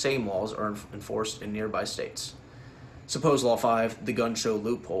whether the same laws are enforced in nearby states. Suppose Law 5, the gun show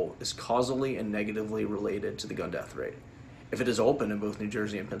loophole, is causally and negatively related to the gun death rate. If it is open in both New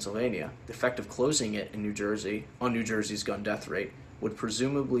Jersey and Pennsylvania, the effect of closing it in New Jersey on New Jersey's gun death rate would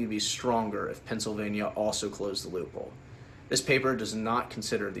presumably be stronger if Pennsylvania also closed the loophole. This paper does not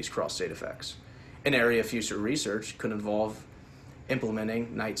consider these cross-state effects. An area of future research could involve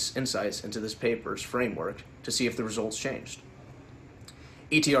implementing Knight's insights into this paper's framework to see if the results changed.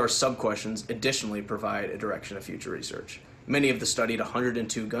 ETR sub-questions additionally provide a direction of future research. Many of the studied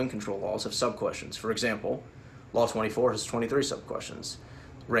 102 gun control laws have sub-questions. For example, Law 24 has 23 sub-questions.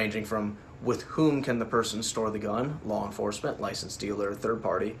 ranging from with whom can the person store the gun, law enforcement, licensed dealer, third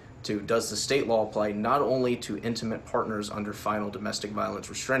party, to does the state law apply not only to intimate partners under final domestic violence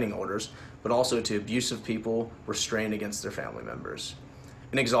restraining orders, but also to abusive people restrained against their family members.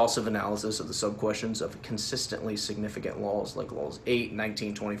 An exhaustive analysis of the sub-questions of consistently significant laws like Laws 8,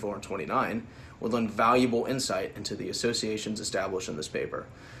 19, 24, and 29 will lend valuable insight into the associations established in this paper.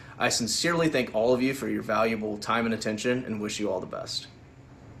 I sincerely thank all of you for your valuable time and attention and wish you all the best.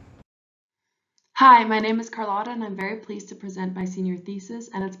 Hi, my name is Carlotta, and I'm very pleased to present my senior thesis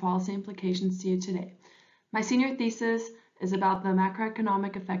and its policy implications to you today. My senior thesis is about the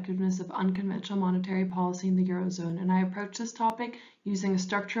macroeconomic effectiveness of unconventional monetary policy in the Eurozone, and I approach this topic using a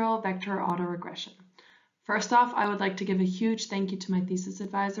structural vector autoregression. First off, I would like to give a huge thank you to my thesis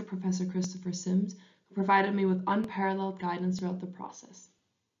advisor, Professor Christopher Sims, who provided me with unparalleled guidance throughout the process.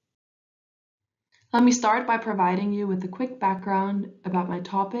 Let me start by providing you with a quick background about my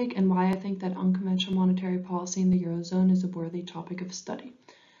topic and why I think that unconventional monetary policy in the Eurozone is a worthy topic of study.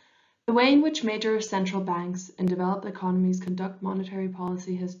 The way in which major central banks in developed economies conduct monetary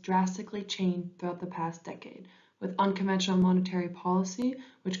policy has drastically changed throughout the past decade, with unconventional monetary policy,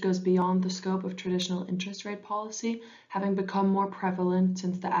 which goes beyond the scope of traditional interest rate policy, having become more prevalent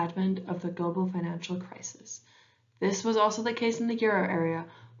since the advent of the global financial crisis. This was also the case in the euro area,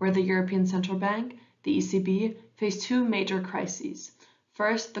 where the European Central Bank, the ECB, faced two major crises.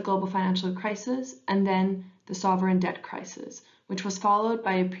 First, the global financial crisis, and then the sovereign debt crisis, which was followed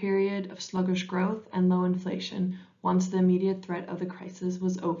by a period of sluggish growth and low inflation once the immediate threat of the crisis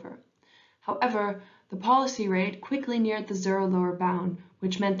was over. However, the policy rate quickly neared the zero lower bound,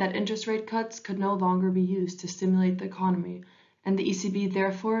 which meant that interest rate cuts could no longer be used to stimulate the economy, and the ECB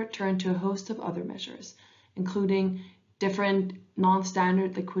therefore turned to a host of other measures, including different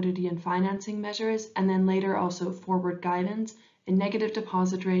non-standard liquidity and financing measures, and then later also forward guidance, a negative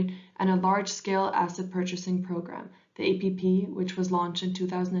deposit rate, and a large-scale asset purchasing program, the APP, which was launched in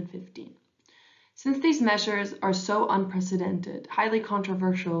 2015. Since these measures are so unprecedented, highly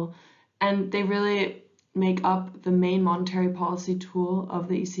controversial, and they really make up the main monetary policy tool of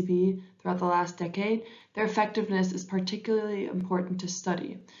the ECB throughout the last decade, their effectiveness is particularly important to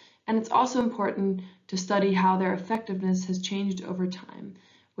study. And it's also important to study how their effectiveness has changed over time,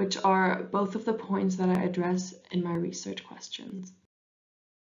 which are both of the points that I address in my research questions.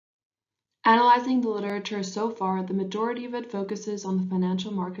 Analyzing the literature so far, the majority of it focuses on the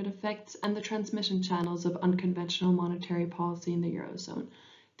financial market effects and the transmission channels of unconventional monetary policy in the Eurozone.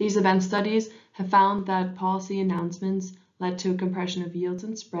 These event studies have found that policy announcements led to a compression of yields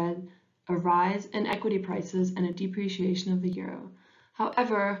and spread, a rise in equity prices, and a depreciation of the euro.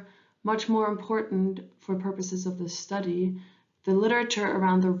 However, much more important for purposes of this study, the literature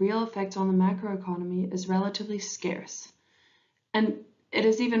around the real effects on the macroeconomy is relatively scarce. And it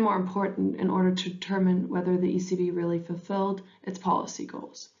is even more important in order to determine whether the ECB really fulfilled its policy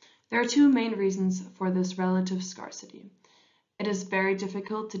goals. There are two main reasons for this relative scarcity. It is very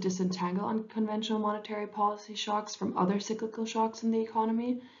difficult to disentangle unconventional monetary policy shocks from other cyclical shocks in the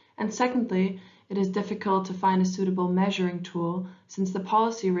economy. And secondly, it is difficult to find a suitable measuring tool since the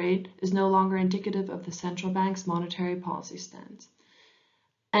policy rate is no longer indicative of the central bank's monetary policy stance.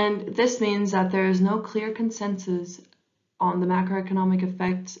 And this means that there is no clear consensus on the macroeconomic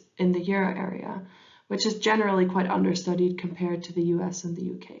effects in the euro area, which is generally quite understudied compared to the US and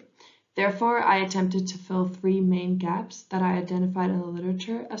the UK. Therefore, I attempted to fill three main gaps that I identified in the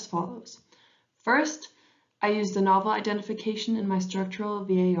literature as follows. First, I used a novel identification in my structural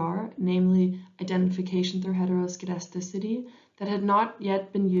VAR, namely identification through heteroscedasticity, that had not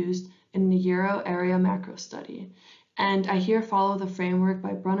yet been used in the euro area macro study. And I here follow the framework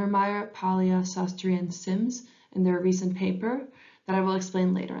by Brunnermeier, Paglia, Sastry, and Sims in their recent paper that I will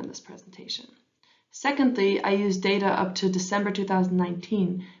explain later in this presentation. Secondly, I used data up to December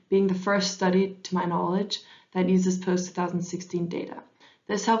 2019, being the first study, to my knowledge, that uses post-2016 data.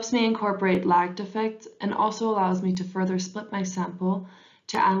 This helps me incorporate lagged effects and also allows me to further split my sample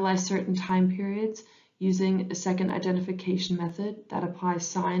to analyze certain time periods using a second identification method that applies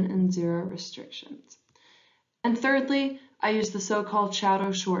sign and zero restrictions. And thirdly, I use the so-called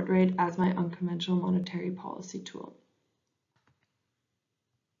shadow short rate as my unconventional monetary policy tool.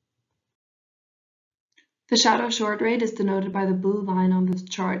 The shadow short rate is denoted by the blue line on this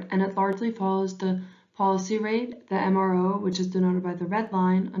chart, and it largely follows the policy rate, the MRO, which is denoted by the red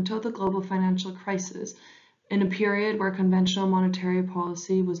line, until the global financial crisis, in a period where conventional monetary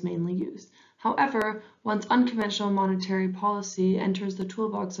policy was mainly used. However, once unconventional monetary policy enters the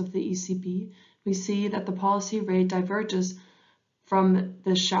toolbox of the ECB, we see that the policy rate diverges from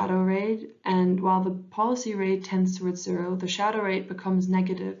the shadow rate, and while the policy rate tends towards zero, the shadow rate becomes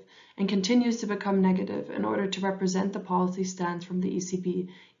negative and continues to become negative in order to represent the policy stance from the ECB,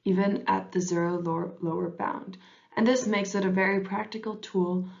 even at the zero lower bound. And this makes it a very practical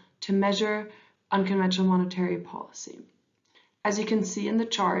tool to measure unconventional monetary policy. As you can see in the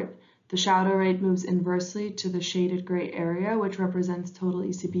chart, the shadow rate moves inversely to the shaded gray area, which represents total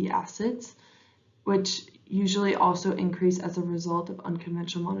ECB assets, which usually also increase as a result of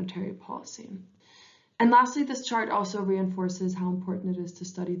unconventional monetary policy. And lastly, this chart also reinforces how important it is to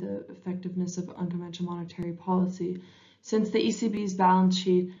study the effectiveness of unconventional monetary policy, since the ECB's balance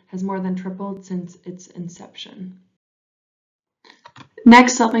sheet has more than tripled since its inception.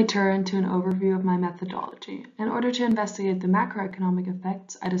 Next, let me turn to an overview of my methodology. In order to investigate the macroeconomic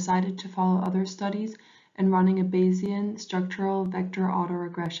effects, I decided to follow other studies in running a Bayesian structural vector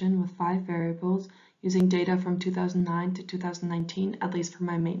autoregression with 5 variables using data from 2009 to 2019, at least for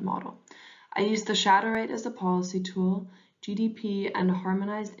my main model. I used the shadow rate as a policy tool, GDP and a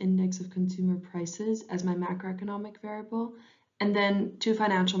harmonized index of consumer prices as my macroeconomic variable, and then 2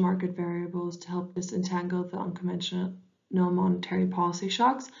 financial market variables to help disentangle the unconventional monetary policy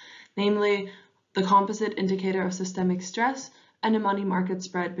shocks, namely the composite indicator of systemic stress and a money market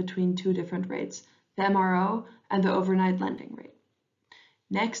spread between 2 different rates, the MRO and the overnight lending rate.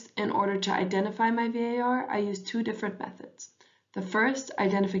 Next, in order to identify my VAR, I used 2 different methods. The first,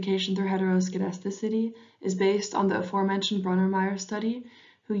 identification through heteroscedasticity, is based on the aforementioned Brunnermeyer study,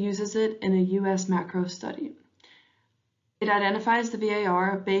 who uses it in a US macro study. It identifies the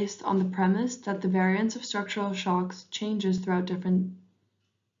VAR based on the premise that the variance of structural shocks changes throughout different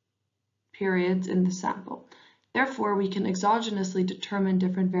periods in the sample. Therefore, we can exogenously determine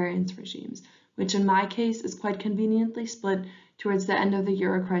different variance regimes, which in my case is quite conveniently split towards the end of the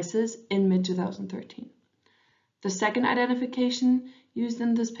euro crisis in mid-2013. The second identification used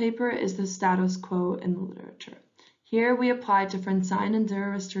in this paper is the status quo in the literature. Here we apply different sign and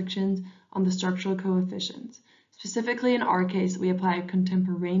zero restrictions on the structural coefficients. Specifically in our case, we apply a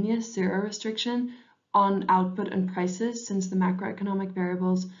contemporaneous zero restriction on output and prices, since the macroeconomic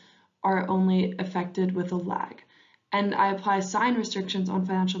variables are only affected with a lag. And I apply sign restrictions on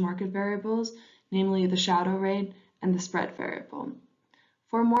financial market variables, namely the shadow rate and the spread variable.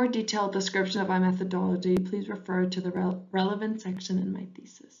 For a more detailed description of my methodology, please refer to the relevant section in my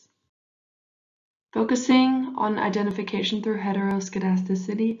thesis. Focusing on identification through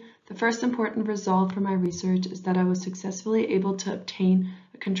heteroscedasticity, the first important result from my research is that I was successfully able to obtain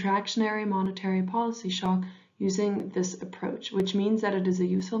a contractionary monetary policy shock using this approach, which means that it is a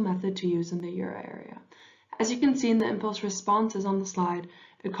useful method to use in the euro area. As you can see in the impulse responses on the slide,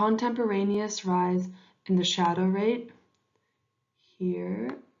 a contemporaneous rise in the shadow rate here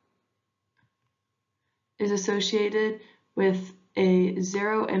is associated with a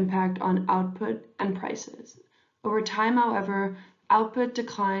zero impact on output and prices. Over time, however, output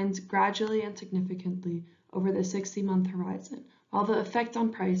declines gradually and significantly over the 60-month horizon, while the effect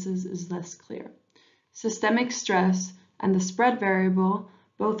on prices is less clear. Systemic stress and the spread variable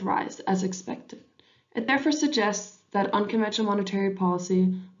both rise as expected. It therefore suggests that unconventional monetary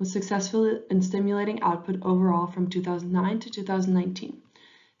policy was successful in stimulating output overall from 2009 to 2019.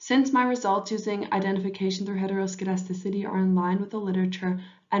 Since my results using identification through heteroscedasticity are in line with the literature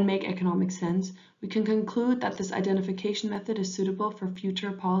and make economic sense, we can conclude that this identification method is suitable for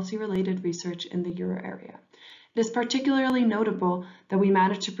future policy-related research in the euro area. It is particularly notable that we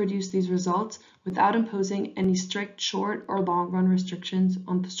managed to produce these results without imposing any strict short or long-run restrictions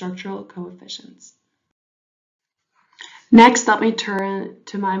on the structural coefficients. Next, let me turn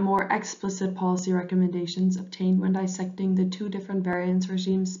to my more explicit policy recommendations obtained when dissecting the 2 different variance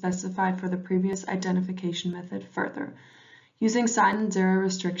regimes specified for the previous identification method further. Using sign and zero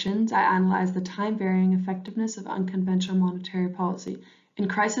restrictions, I analyzed the time-varying effectiveness of unconventional monetary policy in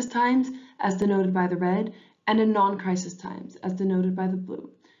crisis times, as denoted by the red, and in non-crisis times, as denoted by the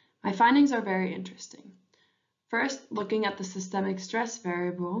blue. My findings are very interesting. First, looking at the systemic stress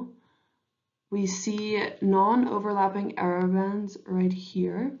variable, we see non-overlapping error bands right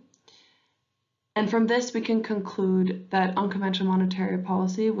here. And from this, we can conclude that unconventional monetary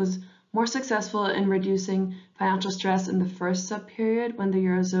policy was more successful in reducing financial stress in the first sub-period when the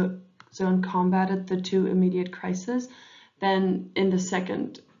Eurozone combated the 2 immediate crises than in the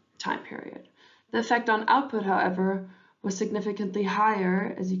second time period. The effect on output, however, was significantly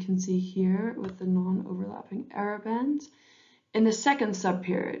higher, as you can see here with the non-overlapping error bands, in the second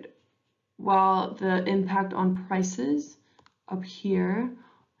sub-period, while the impact on prices up here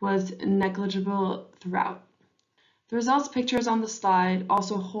was negligible throughout. The results pictures on the slide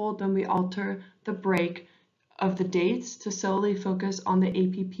also hold when we alter the break of the dates to solely focus on the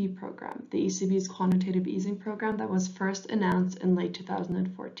APP program, the ECB's quantitative easing program that was first announced in late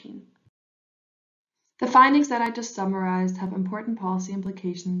 2014. The findings that I just summarized have important policy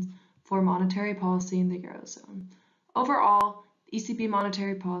implications for monetary policy in the Eurozone. Overall, ECB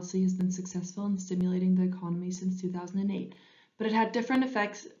monetary policy has been successful in stimulating the economy since 2008, but it had different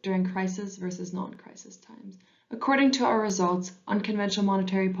effects during crisis versus non-crisis times. According to our results, unconventional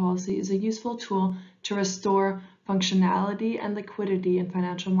monetary policy is a useful tool to restore functionality and liquidity in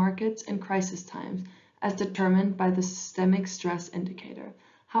financial markets in crisis times, as determined by the systemic stress indicator.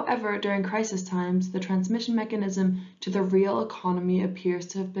 However, during crisis times, the transmission mechanism to the real economy appears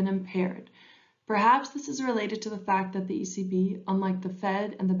to have been impaired. Perhaps this is related to the fact that the ECB, unlike the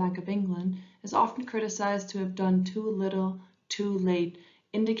Fed and the Bank of England, is often criticized to have done too little, too late,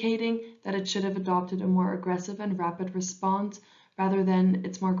 indicating that it should have adopted a more aggressive and rapid response rather than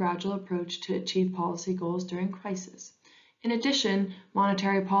its more gradual approach to achieve policy goals during crisis. In addition,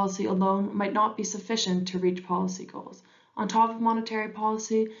 monetary policy alone might not be sufficient to reach policy goals. On top of monetary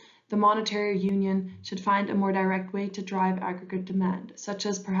policy, the monetary union should find a more direct way to drive aggregate demand, such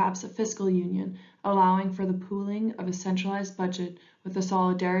as perhaps a fiscal union, allowing for the pooling of a centralized budget with a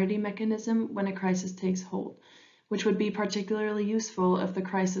solidarity mechanism when a crisis takes hold, which would be particularly useful if the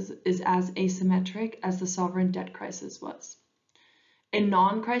crisis is as asymmetric as the sovereign debt crisis was. In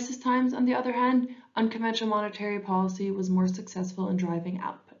non-crisis times, on the other hand, unconventional monetary policy was more successful in driving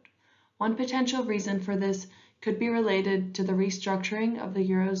output. One potential reason for this could be related to the restructuring of the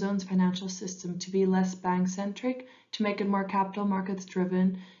Eurozone's financial system to be less bank-centric, to make it more capital markets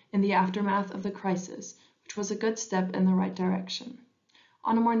driven in the aftermath of the crisis, which was a good step in the right direction.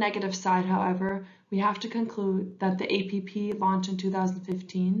 On a more negative side, however, we have to conclude that the APP launched in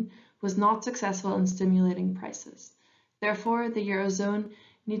 2015 was not successful in stimulating prices. Therefore, the Eurozone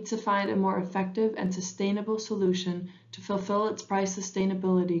needs to find a more effective and sustainable solution to fulfill its price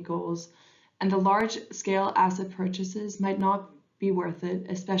sustainability goals, and the large-scale asset purchases might not be worth it,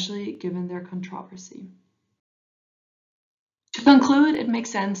 especially given their controversy. To conclude, it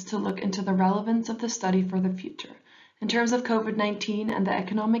makes sense to look into the relevance of the study for the future. In terms of COVID-19 and the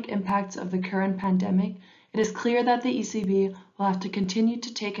economic impacts of the current pandemic, it is clear that the ECB will have to continue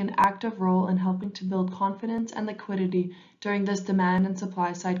to take an active role in helping to build confidence and liquidity during this demand and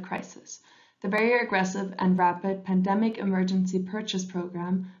supply side crisis. The very aggressive and rapid pandemic emergency purchase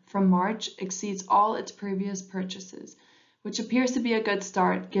program from March exceeds all its previous purchases, which appears to be a good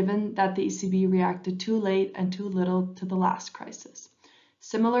start given that the ECB reacted too late and too little to the last crisis.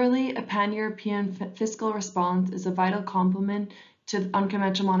 Similarly, a pan-European fiscal response is a vital complement to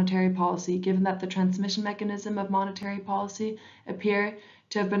unconventional monetary policy, given that the transmission mechanism of monetary policy appeared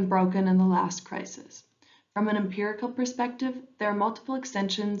to have been broken in the last crisis. From an empirical perspective, there are multiple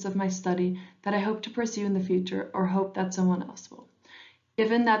extensions of my study that I hope to pursue in the future, or hope that someone else will.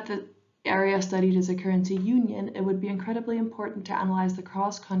 Given that the area studied is a currency union, it would be incredibly important to analyze the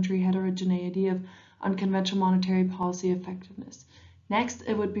cross-country heterogeneity of unconventional monetary policy effectiveness. Next,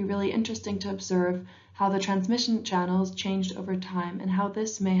 it would be really interesting to observe how the transmission channels changed over time and how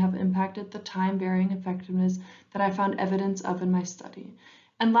this may have impacted the time-varying effectiveness that I found evidence of in my study.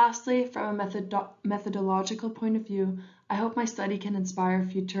 And lastly, from a methodological point of view, I hope my study can inspire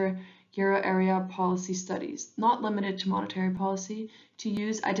future Euro area policy studies, not limited to monetary policy, to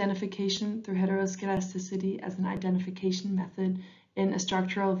use identification through heteroscedasticity as an identification method in a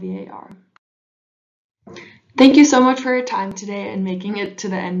structural VAR. Thank you so much for your time today and making it to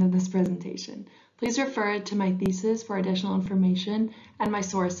the end of this presentation. Please refer to my thesis for additional information and my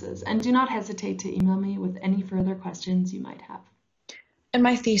sources, and do not hesitate to email me with any further questions you might have. In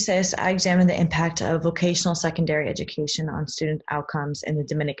my thesis, I examined the impact of vocational secondary education on student outcomes in the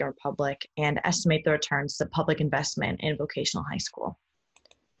Dominican Republic and estimate the returns to public investment in vocational high school.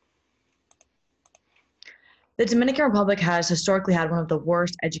 The Dominican Republic has historically had one of the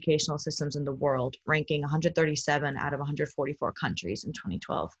worst educational systems in the world, ranking 137 out of 144 countries in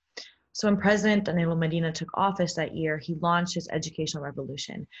 2012. So when President Danilo Medina took office that year, he launched his educational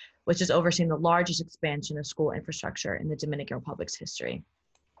revolution, which has overseen the largest expansion of school infrastructure in the Dominican Republic's history.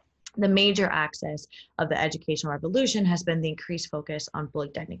 The major axis of the educational revolution has been the increased focus on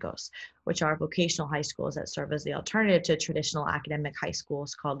polytechnicos, which are vocational high schools that serve as the alternative to traditional academic high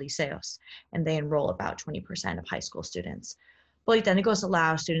schools called liceos, and they enroll about 20% of high school students. Polytechnicos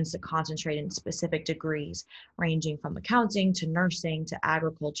allow students to concentrate in specific degrees, ranging from accounting to nursing to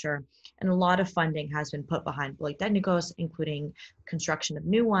agriculture, and a lot of funding has been put behind polytechnicos, including construction of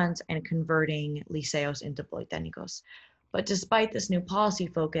new ones and converting liceos into polytechnicos. But despite this new policy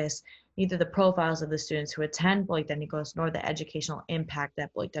focus, Neither the profiles of the students who attend Polytechnicos nor the educational impact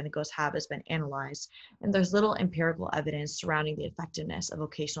that Polytechnicos have has been analyzed, and there's little empirical evidence surrounding the effectiveness of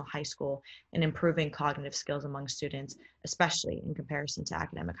vocational high school in improving cognitive skills among students, especially in comparison to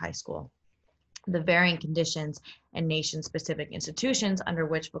academic high school. The varying conditions and nation-specific institutions under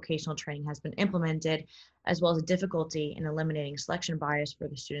which vocational training has been implemented, as well as the difficulty in eliminating selection bias for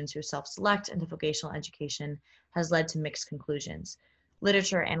the students who self-select into vocational education, has led to mixed conclusions.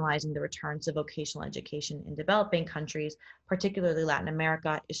 Literature analyzing the returns of vocational education in developing countries, particularly Latin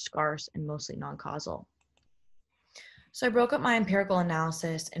America, is scarce and mostly non-causal. So I broke up my empirical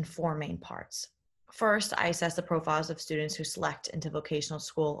analysis in four main parts. First, I assess the profiles of students who select into vocational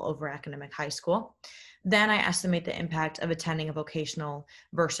school over academic high school. Then I estimate the impact of attending a vocational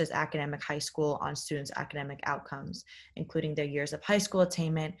versus academic high school on students' academic outcomes, including their years of high school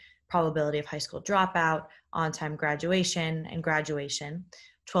attainment, probability of high school dropout, on-time graduation and graduation,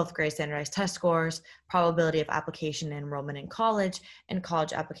 12th grade standardized test scores, probability of application and enrollment in college, and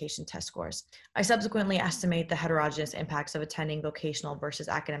college application test scores. I subsequently estimate the heterogeneous impacts of attending vocational versus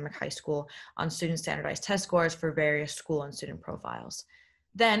academic high school on student standardized test scores for various school and student profiles.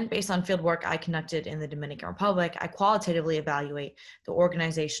 Then, based on fieldwork I conducted in the Dominican Republic, I qualitatively evaluate the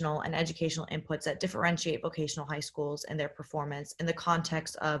organizational and educational inputs that differentiate vocational high schools and their performance in the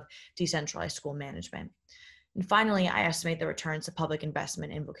context of decentralized school management. And finally, I estimate the returns to public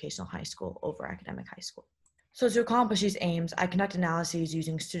investment in vocational high school over academic high school. So to accomplish these aims, I conduct analyses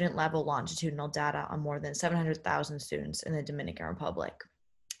using student-level longitudinal data on more than 700,000 students in the Dominican Republic.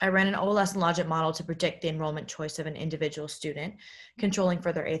 I ran an OLS and logic model to predict the enrollment choice of an individual student, controlling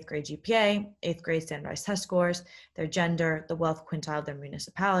for their 8th grade GPA, 8th grade standardized test scores, their gender, the wealth quintile of their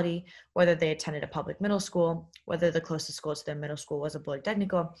municipality, whether they attended a public middle school, whether the closest school to their middle school was a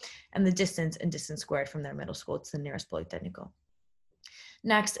Polytechnico, and the distance and distance squared from their middle school to the nearest Polytechnico.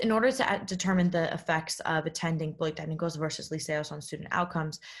 Next, in order to determine the effects of attending Polytechnicos versus liceos on student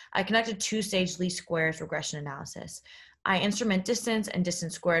outcomes, I conducted two-stage least squares regression analysis. I instrument distance and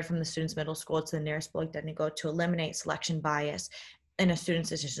distance squared from the student's middle school to the nearest Polytechnico to eliminate selection bias in a student's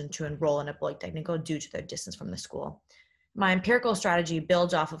decision to enroll in a Polytechnico due to their distance from the school. My empirical strategy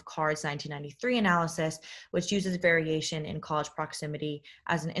builds off of Card's 1993 analysis, which uses variation in college proximity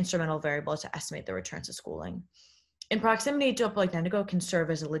as an instrumental variable to estimate the returns to schooling. In proximity to a Polytechnico can serve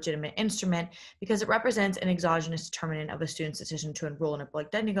as a legitimate instrument because it represents an exogenous determinant of a student's decision to enroll in a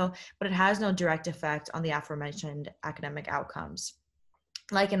Polytechnico, but it has no direct effect on the aforementioned academic outcomes.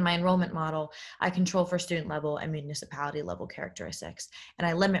 Like in my enrollment model, I control for student level and municipality level characteristics, and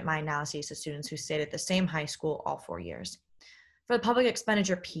I limit my analyses to students who stayed at the same high school all 4 years. For the public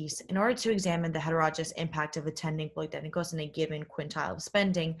expenditure piece, in order to examine the heterogeneous impact of attending Polytechnicos in a given quintile of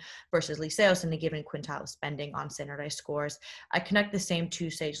spending versus liceos in a given quintile of spending on standardized scores, I conduct the same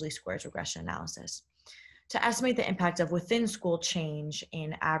two-stage least squares regression analysis. To estimate the impact of within-school change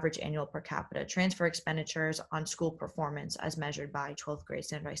in average annual per capita transfer expenditures on school performance as measured by 12th grade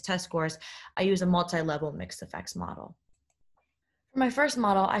standardized test scores, I use a multi-level mixed effects model. For my first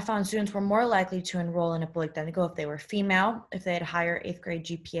model, I found students were more likely to enroll in a Polytechnico if they were female, if they had higher 8th grade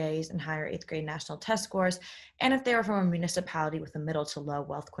GPAs and higher 8th grade national test scores, and if they were from a municipality with a middle to low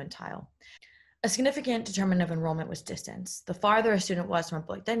wealth quintile. A significant determinant of enrollment was distance. The farther a student was from a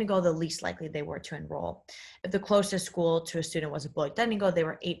Polytechnico, the least likely they were to enroll. If the closest school to a student was a Polytechnico, they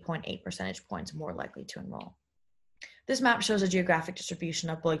were 8.8 percentage points more likely to enroll. This map shows a geographic distribution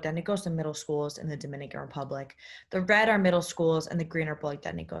of Polytechnicos and middle schools in the Dominican Republic. The red are middle schools and the green are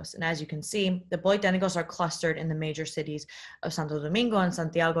Polytechnicos. And as you can see, the Polytechnicos are clustered in the major cities of Santo Domingo and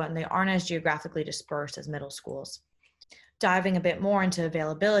Santiago, and they aren't as geographically dispersed as middle schools. Diving a bit more into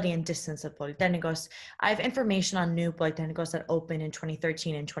availability and distance of Polytechnicos, I have information on new Polytechnicos that opened in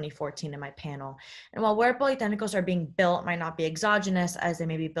 2013 and 2014 in my panel. And while where Polytechnicos are being built might not be exogenous, as they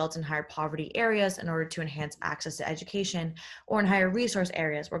may be built in higher poverty areas in order to enhance access to education, or in higher resource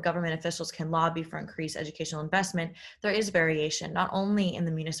areas where government officials can lobby for increased educational investment, there is variation, not only in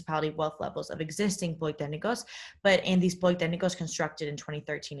the municipality wealth levels of existing Polytechnicos, but in these Polytechnicos constructed in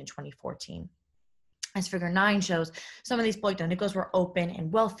 2013 and 2014. As figure 9 shows, some of these Polytechnicos were open in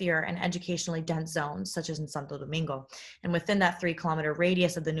wealthier and educationally dense zones, such as in Santo Domingo. And within that 3-kilometer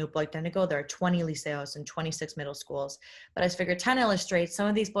radius of the new Polytechnico, there are 20 liceos and 26 middle schools. But as figure 10 illustrates, some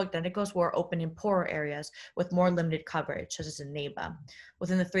of these Polytechnicos were open in poorer areas with more limited coverage, such as in Neiva.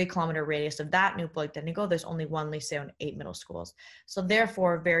 Within the 3-kilometer radius of that new Polytechnico, there's only 1 liceo and 8 middle schools. So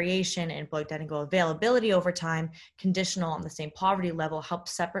therefore, variation in Polytechnico availability over time, conditional on the same poverty level,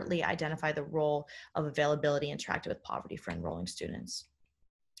 helps separately identify the role of availability interacted with poverty for enrolling students.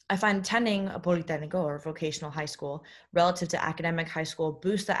 I find attending a Polytechnico or vocational high school relative to academic high school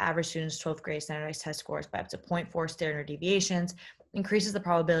boosts the average student's 12th grade standardized test scores by up to 0.4 standard deviations, increases the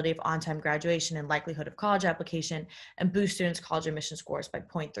probability of on-time graduation and likelihood of college application, and boosts students' college admission scores by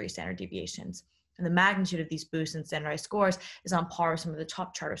 0.3 standard deviations. And the magnitude of these boosts in standardized scores is on par with some of the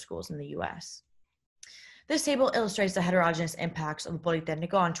top charter schools in the US. This table illustrates the heterogeneous impacts of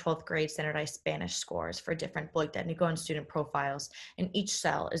Polytechnico on 12th grade standardized Spanish scores for different Polytechnico and student profiles, and each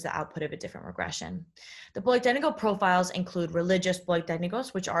cell is the output of a different regression. The Polytechnico profiles include religious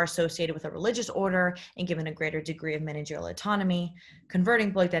Polytechnicos, which are associated with a religious order and given a greater degree of managerial autonomy,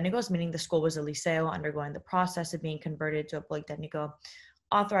 converting Polytechnicos, meaning the school was a liceo undergoing the process of being converted to a Polytechnico,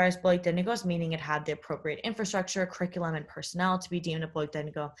 authorized Polytechnicos, meaning it had the appropriate infrastructure, curriculum, and personnel to be deemed a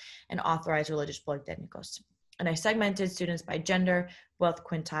Polytechnico, and authorized religious Polytechnicos. And I segmented students by gender, wealth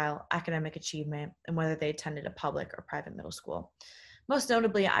quintile, academic achievement, and whether they attended a public or private middle school. Most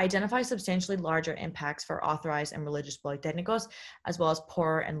notably, I identify substantially larger impacts for authorized and religious Polytechnicos, as well as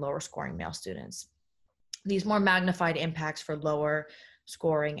poorer and lower scoring male students. These more magnified impacts for lower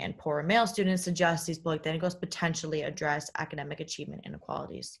scoring and poorer male students suggest these Polytechnicos potentially address academic achievement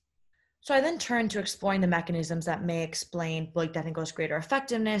inequalities. So I then turned to exploring the mechanisms that may explain Polytechnicos' greater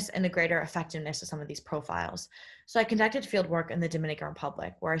effectiveness and the greater effectiveness of some of these profiles. So I conducted fieldwork in the Dominican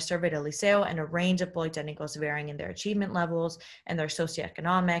Republic, where I surveyed a liceo and a range of Polytechnicos varying in their achievement levels and their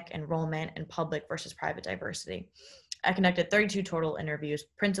socioeconomic, enrollment, and public versus private diversity. I conducted 32 total interviews,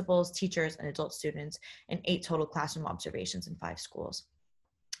 principals, teachers, and adult students, and 8 total classroom observations in 5 schools.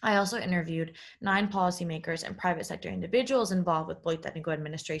 I also interviewed 9 policymakers and private sector individuals involved with Polytechnico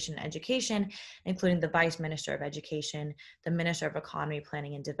administration and education, including the Vice Minister of Education, the Minister of Economy,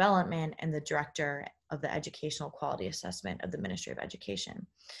 Planning and Development, and the Director of the Educational Quality Assessment of the Ministry of Education.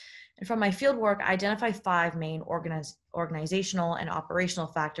 And from my fieldwork, I identify 5 main organizational and operational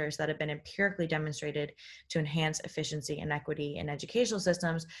factors that have been empirically demonstrated to enhance efficiency and equity in educational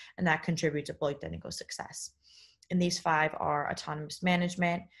systems and that contribute to Polytechnico success. And these 5 are autonomous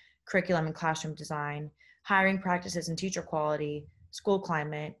management, curriculum and classroom design, hiring practices and teacher quality, school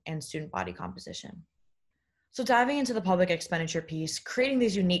climate, and student body composition. So diving into the public expenditure piece, creating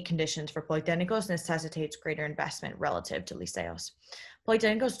these unique conditions for Polytechnicos necessitates greater investment relative to liceos.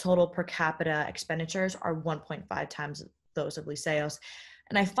 Polytechnicos' total per capita expenditures are 1.5 times those of liceos.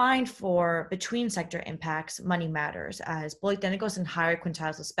 And I find for between sector impacts, money matters, as Polytechnicos in higher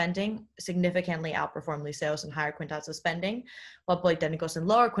quintiles of spending significantly outperform liceos in higher quintiles of spending, while Polytechnicos in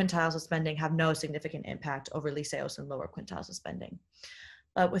lower quintiles of spending have no significant impact over liceos in lower quintiles of spending.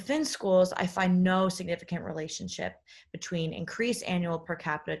 But within schools, I find no significant relationship between increased annual per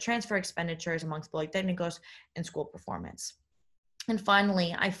capita transfer expenditures amongst Polytechnicos and school performance. And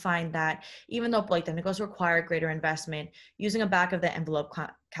finally, I find that even though Polytechnicos require greater investment, using a back of the envelope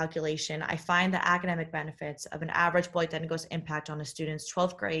calculation, I find the academic benefits of an average Polytechnicos impact on a student's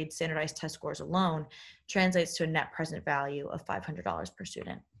 12th grade standardized test scores alone translates to a net present value of $500 per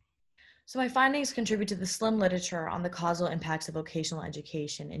student. So my findings contribute to the slim literature on the causal impacts of vocational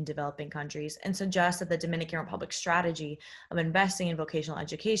education in developing countries and suggest that the Dominican Republic strategy of investing in vocational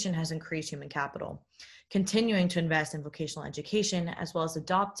education has increased human capital. Continuing to invest in vocational education, as well as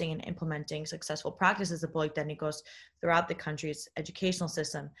adopting and implementing successful practices of Polytechnicos throughout the country's educational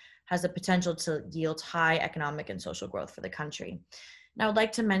system, has the potential to yield high economic and social growth for the country. And I would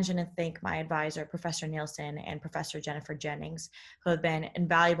like to mention and thank my advisor, Professor Nielsen and Professor Jennifer Jennings, who have been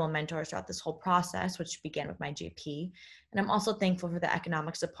invaluable mentors throughout this whole process, which began with my JP. And I'm also thankful for the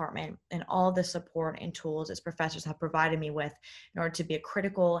economics department and all the support and tools its professors have provided me with in order to be a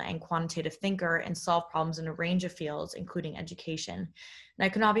critical and quantitative thinker and solve problems in a range of fields, including education. And I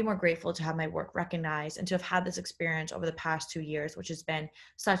could not be more grateful to have my work recognized and to have had this experience over the past 2 years, which has been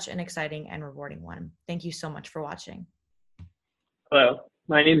such an exciting and rewarding one. Thank you so much for watching. Hello,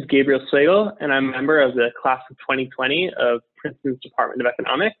 my name is Gabriel Swagel, and I'm a member of the class of 2020 of Princeton's Department of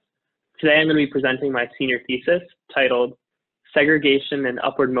Economics. Today, I'm going to be presenting my senior thesis titled Segregation and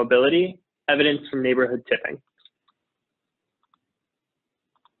Upward Mobility, Evidence from Neighborhood Tipping.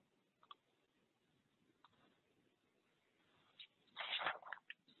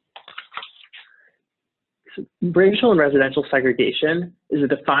 Racial and residential segregation is a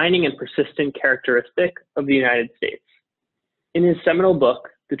defining and persistent characteristic of the United States. In his seminal book,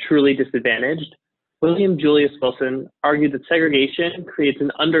 The Truly Disadvantaged, William Julius Wilson argued that segregation creates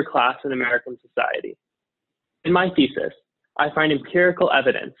an underclass in American society. In my thesis, I find empirical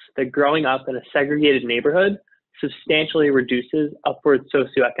evidence that growing up in a segregated neighborhood substantially reduces upward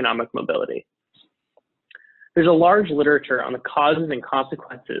socioeconomic mobility. There's a large literature on the causes and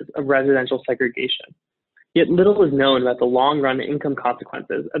consequences of residential segregation. Yet little is known about the long-run income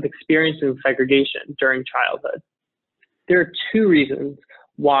consequences of experiencing segregation during childhood. There are two reasons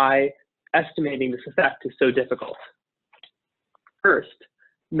why estimating this effect is so difficult. First,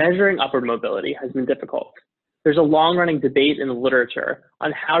 measuring upward mobility has been difficult. There's a long-running debate in the literature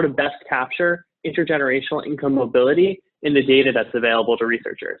on how to best capture intergenerational income mobility in the data that's available to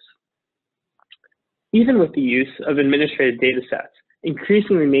researchers. Even with the use of administrative data sets,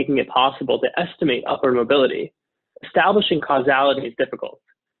 increasingly making it possible to estimate upward mobility, establishing causality is difficult.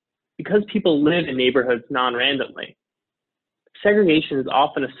 Because people live in neighborhoods non-randomly, segregation is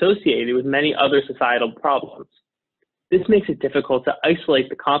often associated with many other societal problems. This makes it difficult to isolate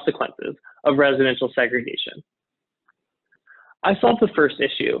the consequences of residential segregation. I solved the first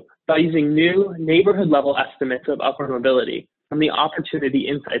issue by using new neighborhood-level estimates of upward mobility from the Opportunity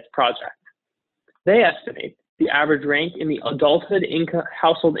Insights project. They estimate the average rank in the adulthood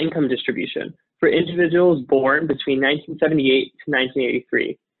household income distribution for individuals born between 1978 to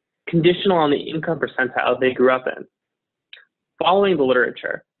 1983, conditional on the income percentile they grew up in. Following the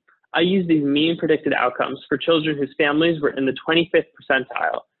literature, I used these mean predicted outcomes for children whose families were in the 25th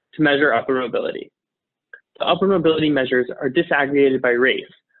percentile to measure upward mobility. The upward mobility measures are disaggregated by race,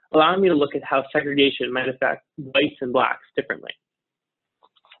 allowing me to look at how segregation might affect whites and blacks differently.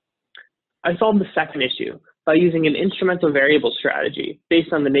 I solved the second issue by using an instrumental variable strategy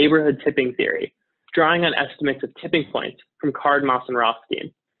based on the neighborhood tipping theory, drawing on estimates of tipping points from Card, Moss, and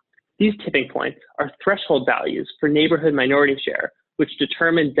Rothstein. These tipping points are threshold values for neighborhood minority share, which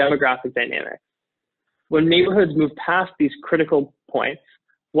determine demographic dynamics. When neighborhoods move past these critical points,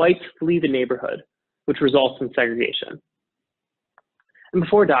 whites flee the neighborhood, which results in segregation. And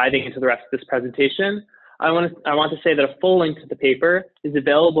before diving into the rest of this presentation, I want to say that a full link to the paper is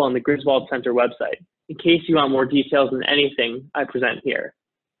available on the Griswold Center website, in case you want more details on anything I present here.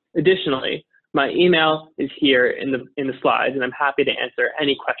 Additionally, my email is here in the slides, and I'm happy to answer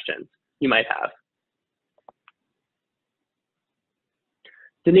any questions you might have.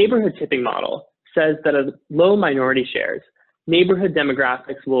 The neighborhood tipping model says that at low minority shares, neighborhood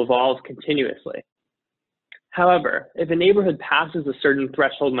demographics will evolve continuously. However, if a neighborhood passes a certain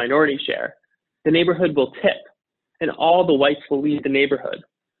threshold minority share, the neighborhood will tip, and all the whites will leave the neighborhood,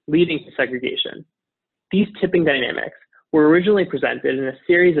 leading to segregation. These tipping dynamics were originally presented in a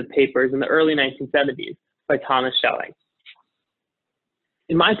series of papers in the early 1970s by Thomas Schelling.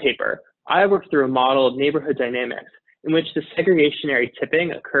 In my paper, I worked through a model of neighborhood dynamics in which the segregationary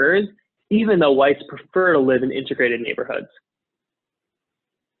tipping occurs even though whites prefer to live in integrated neighborhoods.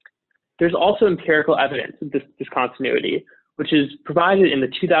 There's also empirical evidence of this discontinuity, which is provided in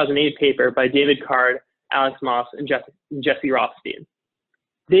the 2008 paper by David Card, Alex Moss, and Jesse Rothstein.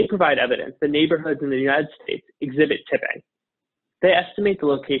 They provide evidence that neighborhoods in the United States exhibit tipping. They estimate the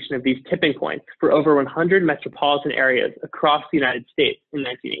location of these tipping points for over 100 metropolitan areas across the United States in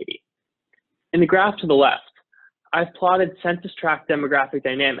 1980. In the graph to the left, I've plotted census tract demographic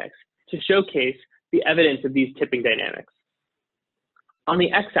dynamics to showcase the evidence of these tipping dynamics. On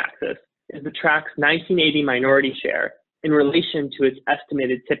the x-axis is the tract's 1980 minority share in relation to its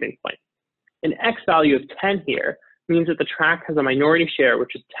estimated tipping point. An x value of 10 here means that the tract has a minority share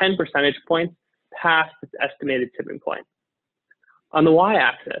which is 10 percentage points past its estimated tipping point. On the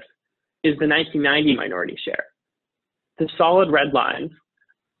y-axis is the 1990 minority share. The solid red lines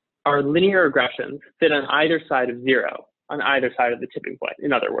are linear regressions fit on either side of 0, on either side of the tipping point,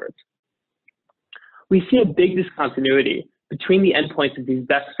 in other words. We see a big discontinuity between the endpoints of these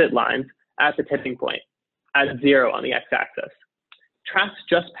best fit lines at the tipping point, at 0 on the x-axis. Tracts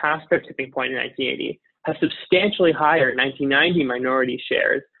just past their tipping point in 1980 have substantially higher 1990 minority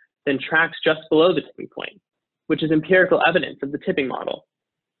shares than tracts just below the tipping point, which is empirical evidence of the tipping model.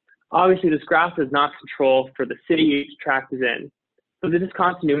 Obviously, this graph does not control for the city each tract is in, but the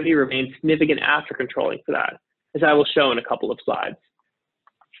discontinuity remains significant after controlling for that, as I will show in a couple of slides.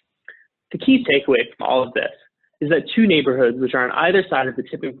 The key takeaway from all of this is that two neighborhoods which are on either side of the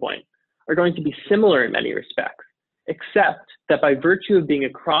tipping point are going to be similar in many respects, except that by virtue of being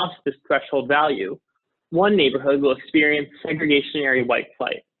across this threshold value, one neighborhood will experience segregationary white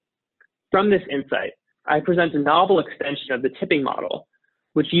flight. From this insight, I present a novel extension of the tipping model,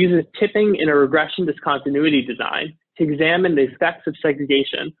 which uses tipping in a regression discontinuity design to examine the effects of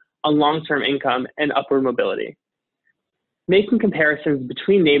segregation on long-term income and upward mobility. Making comparisons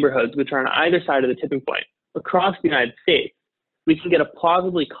between neighborhoods which are on either side of the tipping point across the United States, we can get a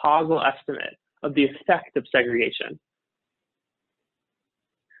plausibly causal estimate of the effect of segregation.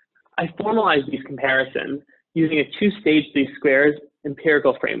 I formalize these comparisons using a two-stage least squares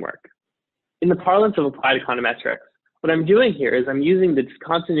empirical framework. In the parlance of applied econometrics, what I'm doing here is I'm using the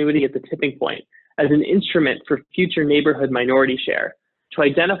discontinuity at the tipping point as an instrument for future neighborhood minority share to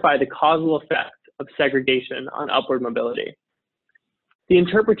identify the causal effects of segregation on upward mobility. The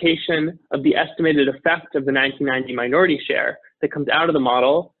interpretation of the estimated effect of the 1990 minority share that comes out of the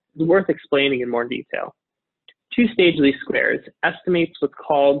model is worth explaining in more detail. Two-stage least squares estimates what's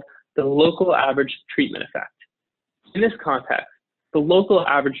called the local average treatment effect. In this context, the local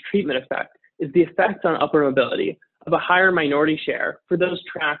average treatment effect is the effect on upward mobility of a higher minority share for those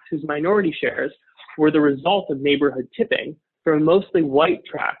tracts whose minority shares were the result of neighborhood tipping from a mostly white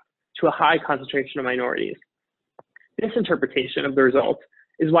tract to a high concentration of minorities. This interpretation of the results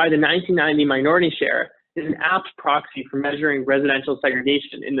is why the 1990 minority share is an apt proxy for measuring residential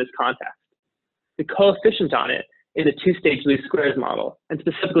segregation in this context. The coefficient on it in the two-stage least squares model, and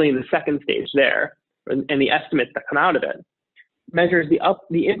specifically in the second stage there, and the estimates that come out of it, measures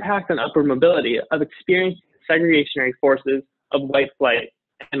the impact on upward mobility of experienced segregationary forces of white flight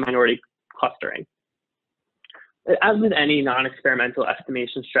and minority clustering. As with any non-experimental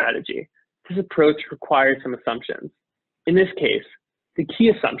estimation strategy, this approach requires some assumptions. In this case, the key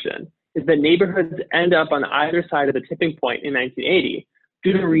assumption is that neighborhoods end up on either side of the tipping point in 1980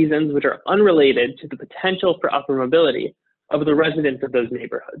 due to reasons which are unrelated to the potential for upward mobility of the residents of those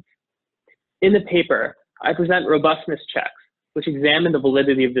neighborhoods. In the paper, I present robustness checks, which examine the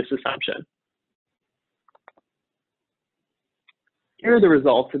validity of this assumption. Here are the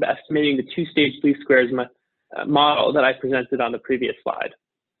results of estimating the two-stage least squares model that I presented on the previous slide.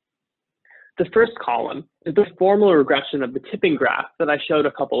 The first column is the formal regression of the tipping graph that I showed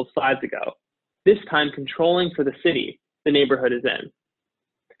a couple of slides ago, this time controlling for the city the neighborhood is in.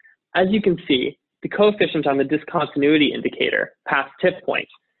 As you can see, the coefficient on the discontinuity indicator past tip point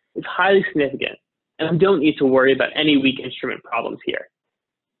is highly significant, and we don't need to worry about any weak instrument problems here.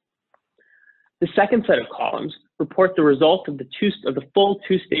 The second set of columns report the results of the full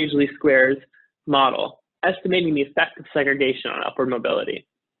two-stage least squares model, estimating the effect of segregation on upward mobility.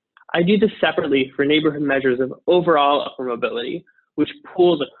 I do this separately for neighborhood measures of overall upward mobility, which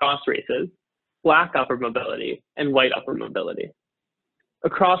pools across races, Black upward mobility, and white upward mobility.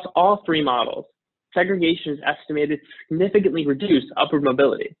 Across all three models, segregation is estimated to significantly reduce upward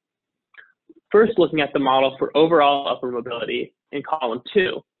mobility. First, looking at the model for overall upward mobility in column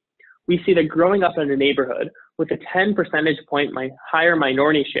 2, we see that growing up in a neighborhood with a 10 percentage point higher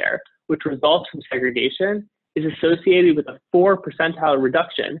minority share, which results from segregation, is associated with a 4 percentile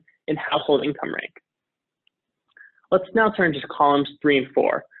reduction in household income rank. Let's now turn to columns 3 and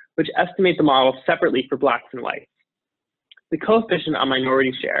 4, which estimate the model separately for Blacks and whites. The coefficient on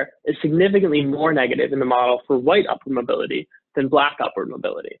minority share is significantly more negative in the model for white upward mobility than Black upward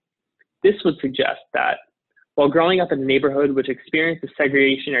mobility. This would suggest that while growing up in a neighborhood which experiences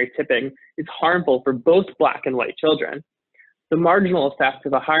segregationary tipping is harmful for both Black and white children, the marginal effect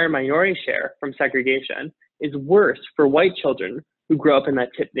of a higher minority share from segregation is worse for white children who grow up in that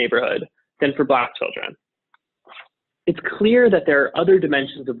tipped neighborhood than for Black children. It's clear that there are other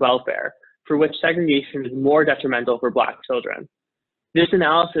dimensions of welfare for which segregation is more detrimental for Black children. This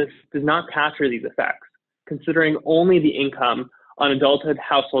analysis does not capture these effects, considering only the income on adulthood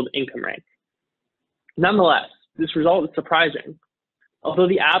household income rank. Nonetheless, this result is surprising. Although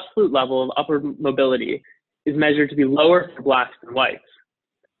the absolute level of upward mobility is measured to be lower for Blacks than whites,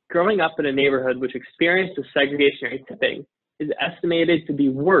 growing up in a neighborhood which experiences segregationary tipping is estimated to be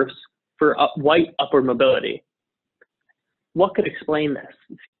worse for white upward mobility. What could explain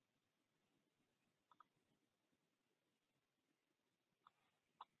this?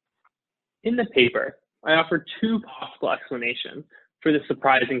 In the paper, I offer two possible explanations for this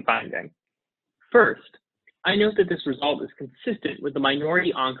surprising finding. First, I note that this result is consistent with the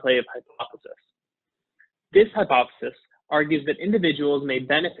minority enclave hypothesis. This hypothesis argues that individuals may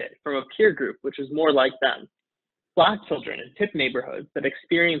benefit from a peer group which is more like them. Black children in tipped neighborhoods that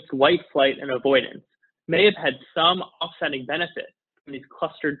experienced white flight and avoidance may have had some offsetting benefit from these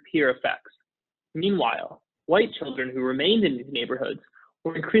clustered peer effects. Meanwhile, white children who remained in these neighborhoods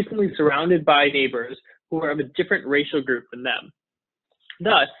were increasingly surrounded by neighbors who were of a different racial group than them.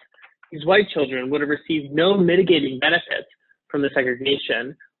 Thus, these white children would have received no mitigating benefits from the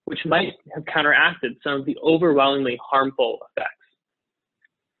segregation, which might have counteracted some of the overwhelmingly harmful effects.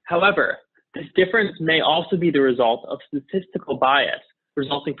 However, this difference may also be the result of statistical bias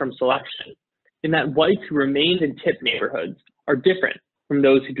resulting from selection, in that whites who remained in tipped neighborhoods are different from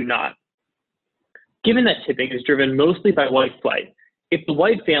those who do not. Given that tipping is driven mostly by white flight, if the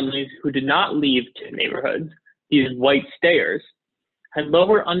white families who did not leave tipped neighborhoods, these white stayers, had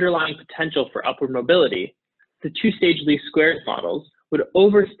lower underlying potential for upward mobility, the two-stage least squares models would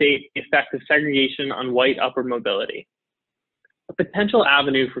overstate the effect of segregation on white upward mobility. A potential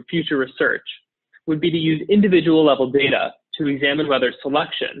avenue for future research would be to use individual level data to examine whether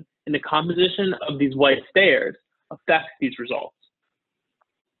selection in the composition of these white stayers affects these results.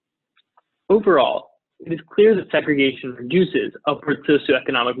 Overall, it is clear that segregation reduces upward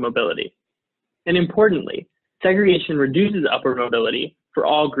socioeconomic mobility. And importantly, segregation reduces upward mobility for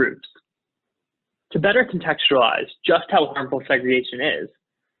all groups. To better contextualize just how harmful segregation is,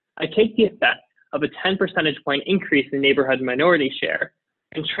 I take the effect of a 10 percentage point increase in neighborhood minority share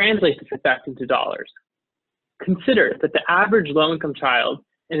and translate this effect into dollars. Consider that the average low-income child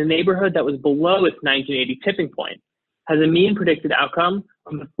in a neighborhood that was below its 1980 tipping point has a mean predicted outcome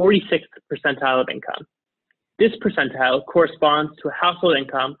of the 46th percentile of income. This percentile corresponds to a household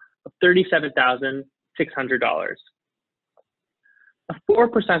income of $37,600. A 4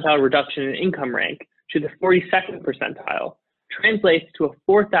 percentile reduction in income rank to the 42nd percentile translates to a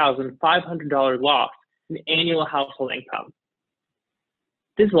 $4,500 loss in annual household income.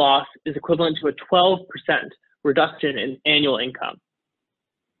 This loss is equivalent to a 12% reduction in annual income.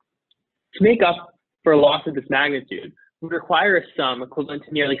 To make up for a loss of this magnitude would require a sum equivalent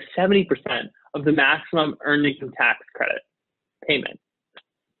to nearly 70% of the maximum earned income tax credit payment.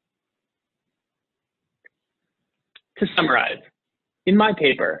 To summarize, in my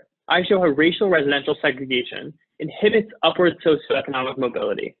paper, I show how racial residential segregation inhibits upward socioeconomic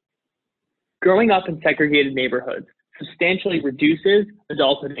mobility. Growing up in segregated neighborhoods substantially reduces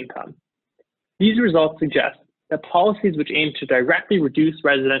adulthood income. These results suggest that policies which aim to directly reduce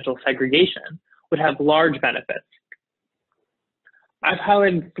residential segregation would have large benefits. I've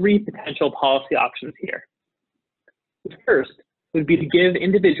highlighted 3 potential policy options here. The first would be to give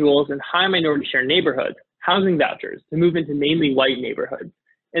individuals in high minority share neighborhoods housing vouchers to move into mainly white neighborhoods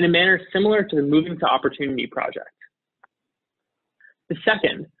in a manner similar to the Moving to Opportunity project. The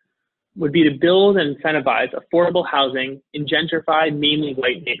second would be to build and incentivize affordable housing in gentrified, mainly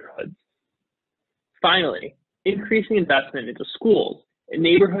white neighborhoods. Finally, increasing investment into schools in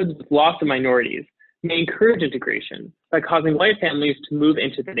neighborhoods with lots of minorities may encourage integration by causing white families to move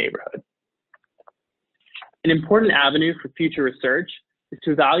into the neighborhood. An important avenue for future research is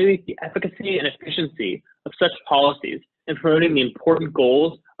to evaluate the efficacy and efficiency of such policies in promoting the important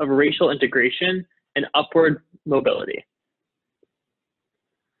goals of racial integration and upward mobility.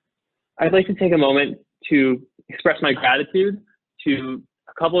 I'd like to take a moment to express my gratitude to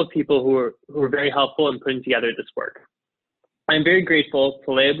a couple of people who were very helpful in putting together this work. I'm very grateful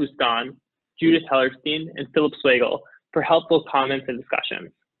to Leah Bustan, Judith Hellerstein, and Philip Swagel for helpful comments and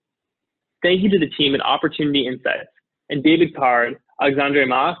discussions. Thank you to the team at Opportunity Insights and David Card, Alexandre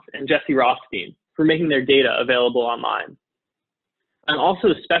Mas, and Jesse Rothstein for making their data available online. I'm also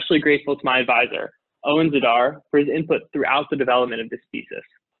especially grateful to my advisor, Owen Zadar, for his input throughout the development of this thesis.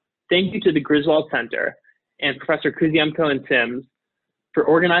 Thank you to the Griswold Center and Professor Kuziemko and Sims for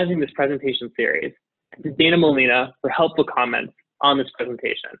organizing this presentation series, and to Dana Molina for helpful comments on this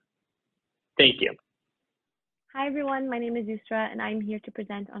presentation. Thank you. Hi everyone, my name is Yousra and I'm here to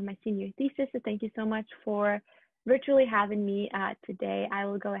present on my senior thesis. So thank you so much for virtually having me today. I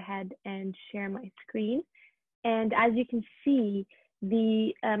will go ahead and share my screen. And as you can see,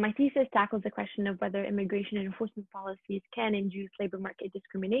 my thesis tackles the question of whether immigration and enforcement policies can induce labor market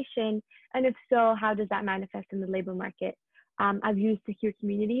discrimination, and if so, how does that manifest in the labor market? I've used Secure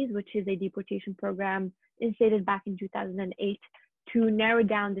Communities, which is a deportation program instated back in 2008, to narrow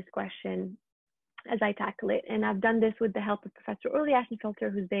down this question as I tackle it. And I've done this with the help of Professor Orly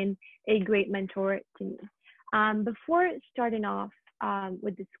Ashenfelter, who's been a great mentor to me. Before starting off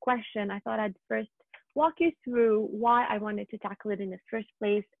with this question, I thought I'd first walk you through why I wanted to tackle it in the first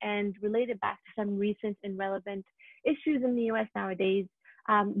place and relate it back to some recent and relevant issues in the US nowadays.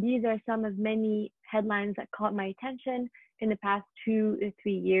 These are some of many headlines that caught my attention in the past 2 to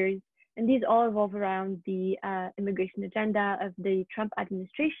 3 years. And these all revolve around the immigration agenda of the Trump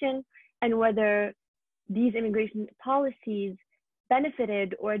administration and whether these immigration policies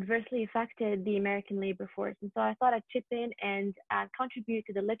benefited or adversely affected the American labor force. And so I thought I'd chip in and contribute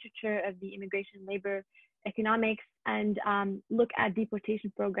to the literature of the immigration labor economics and look at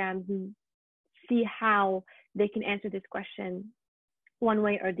deportation programs and see how they can answer this question one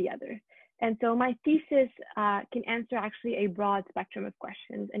way or the other. And so my thesis can answer actually a broad spectrum of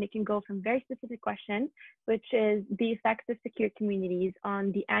questions, and it can go from very specific questions, which is the effects of secure communities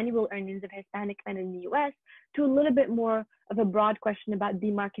on the annual earnings of Hispanic men in the US, to a little bit more of a broad question about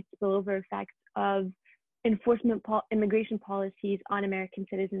the market spillover effects of enforcement immigration policies on American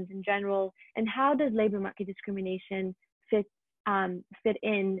citizens in general, and how does labor market discrimination fit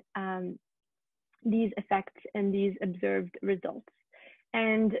in these effects and these observed results.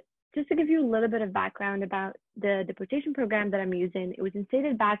 And just to give you a little bit of background about the deportation program that I'm using, it was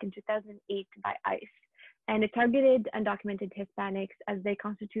instated back in 2008 by ICE, and it targeted undocumented Hispanics as they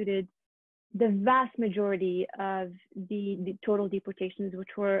constituted the vast majority of the total deportations,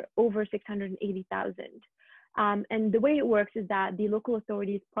 which were over 680,000. And the way it works is that the local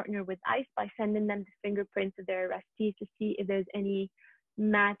authorities partner with ICE by sending them the fingerprints of their arrestees to see if there's any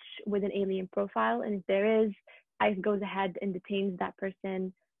match with an alien profile. And if there is, ICE goes ahead and detains that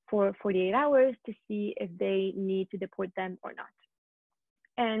person for 48 hours to see if they need to deport them or not.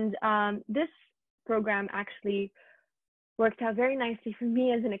 And this program actually worked out very nicely for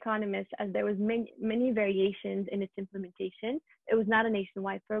me as an economist, as there was many variations in its implementation. It was not a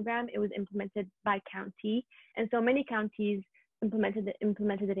nationwide program. It was implemented by county. And so many counties implemented it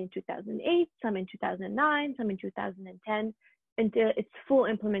in 2008, some in 2009, some in 2010, until its full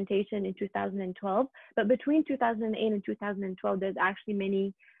implementation in 2012. But between 2008 and 2012, there's actually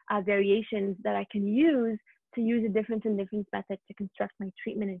many variations that I can use to use a difference in difference method to construct my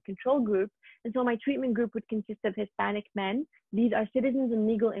treatment and control group. And so my treatment group would consist of Hispanic men. These are citizens and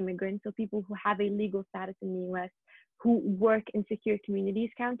legal immigrants, so people who have a legal status in the US, who work in secure communities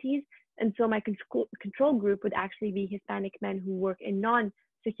counties. And so my control group would actually be Hispanic men who work in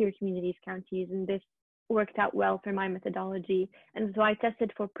non-secure communities counties. And this worked out well for my methodology. And so I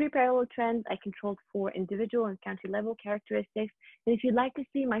tested for pre-parallel trends. I controlled for individual and county level characteristics. And if you'd like to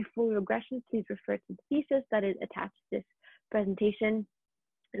see my full regression, please refer to the thesis that is attached to this presentation.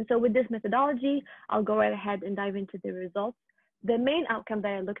 And so with this methodology, I'll go right ahead and dive into the results. The main outcome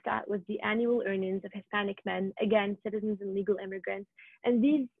that I looked at was the annual earnings of Hispanic men, again, citizens and legal immigrants. And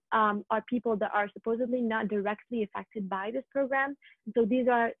these are people that are supposedly not directly affected by this program. And so these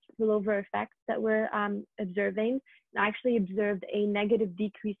are spillover effects that we're observing. And I actually observed a negative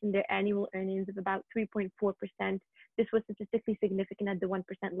decrease in their annual earnings of about 3.4%. This was statistically significant at the 1%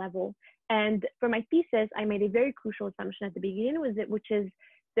 level. And for my thesis, I made a very crucial assumption at the beginning, which is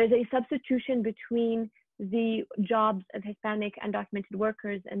there's a substitution between the jobs of Hispanic undocumented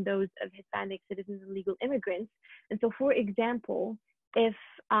workers and those of Hispanic citizens and legal immigrants. And so, for example, if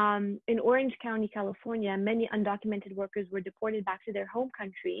in Orange County, California, many undocumented workers were deported back to their home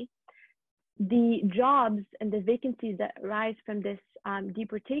country, the jobs and the vacancies that arise from this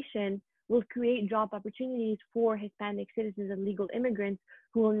deportation will create job opportunities for Hispanic citizens and legal immigrants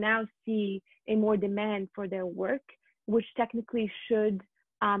who will now see a more demand for their work, which technically should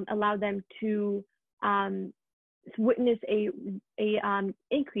allow them to witness a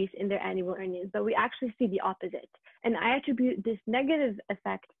increase in their annual earnings, but we actually see the opposite. And I attribute this negative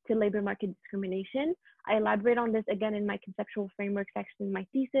effect to labor market discrimination. I elaborate on this again in my conceptual framework section in my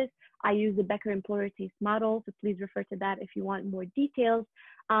thesis. I use the Becker employer taste model, so please refer to that if you want more details.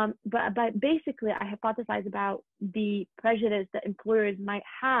 But basically, I hypothesize about the prejudice that employers might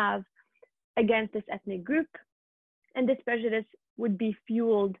have against this ethnic group, and this prejudice would be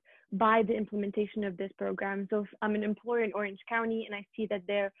fueled by the implementation of this program. So if I'm an employer in Orange County and I see that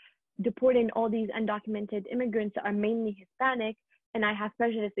they're deporting all these undocumented immigrants that are mainly Hispanic, and I have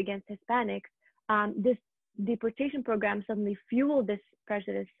prejudice against Hispanics, this deportation program suddenly fueled this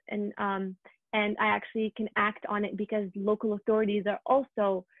prejudice, and I actually can act on it because local authorities are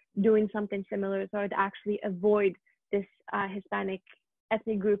also doing something similar, so to actually avoid this Hispanic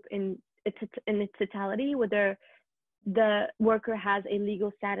ethnic group in its totality, whether the worker has a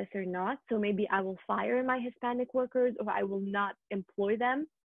legal status or not. So maybe I will fire my Hispanic workers, or I will not employ them,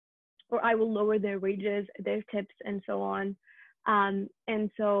 or I will lower their wages, their tips, and so on. And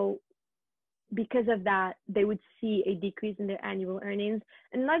so because of that, they would see a decrease in their annual earnings.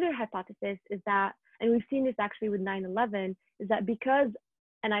 Another hypothesis is that, and we've seen this actually with 9/11, is that because,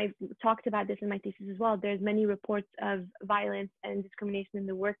 and I've talked about this in my thesis as well, there's many reports of violence and discrimination in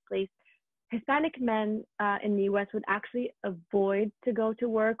the workplace. Hispanic men in the US would actually avoid to go to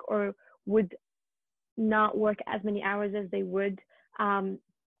work, or would not work as many hours as they would,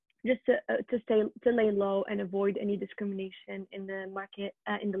 just to lay low and avoid any discrimination in the market,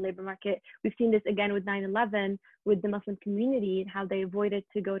 in the labor market. We've seen this again with 9/11 with the Muslim community and how they avoided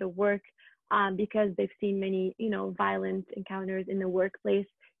to go to work because they've seen many, violent encounters in the workplace.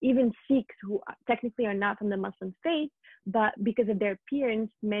 Even Sikhs, who technically are not from the Muslim faith, but because of their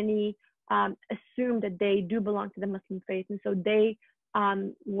appearance, many assume that they do belong to the Muslim faith, and so they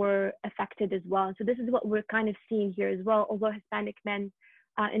were affected as well. And so this is what we're kind of seeing here as well. Although Hispanic men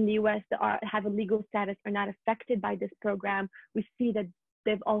in the US that have a legal status are not affected by this program, we see that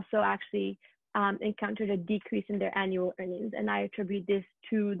they've also actually encountered a decrease in their annual earnings. And I attribute this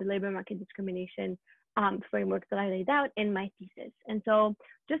to the labor market discrimination framework that I laid out in my thesis. And so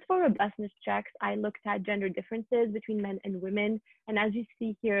just for robustness checks, I looked at gender differences between men and women. And as you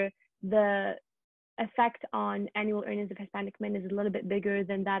see here, the effect on annual earnings of Hispanic men is a little bit bigger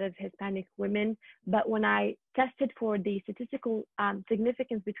than that of Hispanic women. But when I tested for the statistical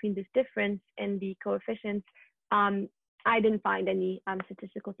significance between this difference in the coefficients, I didn't find any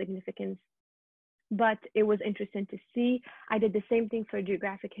statistical significance. But it was interesting to see. I did the same thing for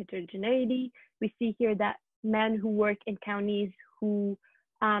geographic heterogeneity. We see here that men who work in counties in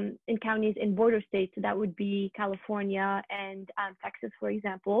border states, so that would be California and Texas, for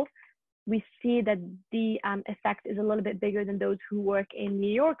example, we see that the effect is a little bit bigger than those who work in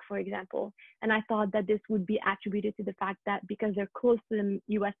New York, for example. And I thought that this would be attributed to the fact that because they're close to the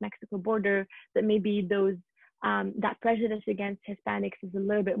US-Mexico border, that maybe those that prejudice against Hispanics is a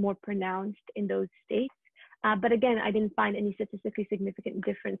little bit more pronounced in those states. But again, I didn't find any statistically significant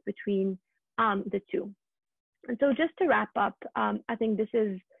difference between the two. And so just to wrap up, I think this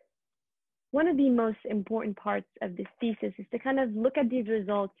is one of the most important parts of this thesis is to kind of look at these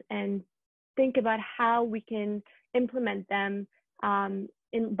results and think about how we can implement them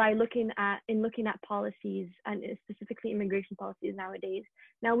by looking at policies and specifically immigration policies nowadays.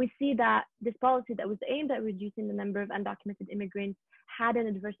 Now we see that this policy that was aimed at reducing the number of undocumented immigrants had an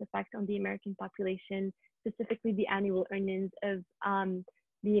adverse effect on the American population, specifically the annual earnings of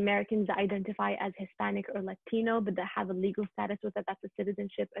the Americans that identify as Hispanic or Latino, but that have a legal status, whether that's a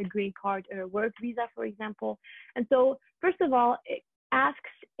citizenship, a green card, or a work visa, for example. And so, first of all, it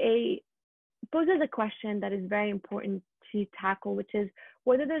poses a question that is very important to tackle, which is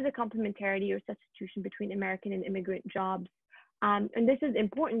whether there's a complementarity or substitution between American and immigrant jobs. And this is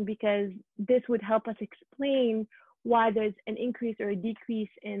important because this would help us explain why there's an increase or a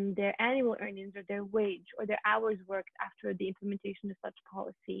decrease in their annual earnings or their wage or their hours worked after the implementation of such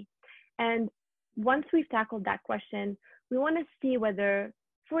policy. And once we've tackled that question, we want to see whether,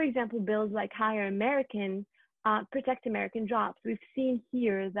 for example, bills like Hire American protect American jobs. We've seen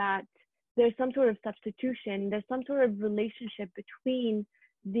here that there's some sort of substitution, there's some sort of relationship between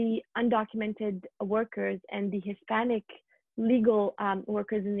the undocumented workers and the Hispanic legal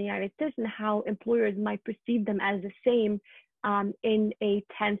workers in the United States and how employers might perceive them as the same in a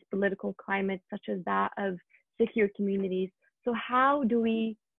tense political climate such as that of secure communities. So how do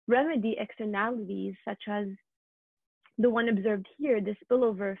we remedy externalities such as the one observed here, the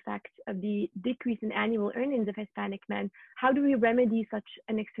spillover effect of the decrease in annual earnings of Hispanic men? How do we remedy such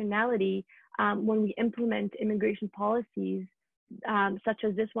an externality when we implement immigration policies such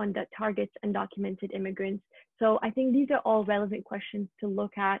as this one that targets undocumented immigrants? So I think these are all relevant questions to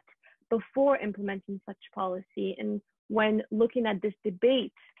look at before implementing such policy. And when looking at this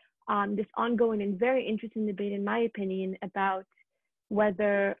debate, this ongoing and very interesting debate, in my opinion, about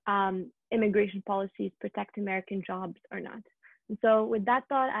whether immigration policies protect American jobs or not. And so with that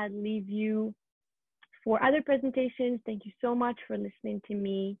thought, I'd leave you for other presentations. Thank you so much for listening to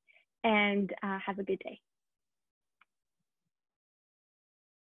me, and have a good day.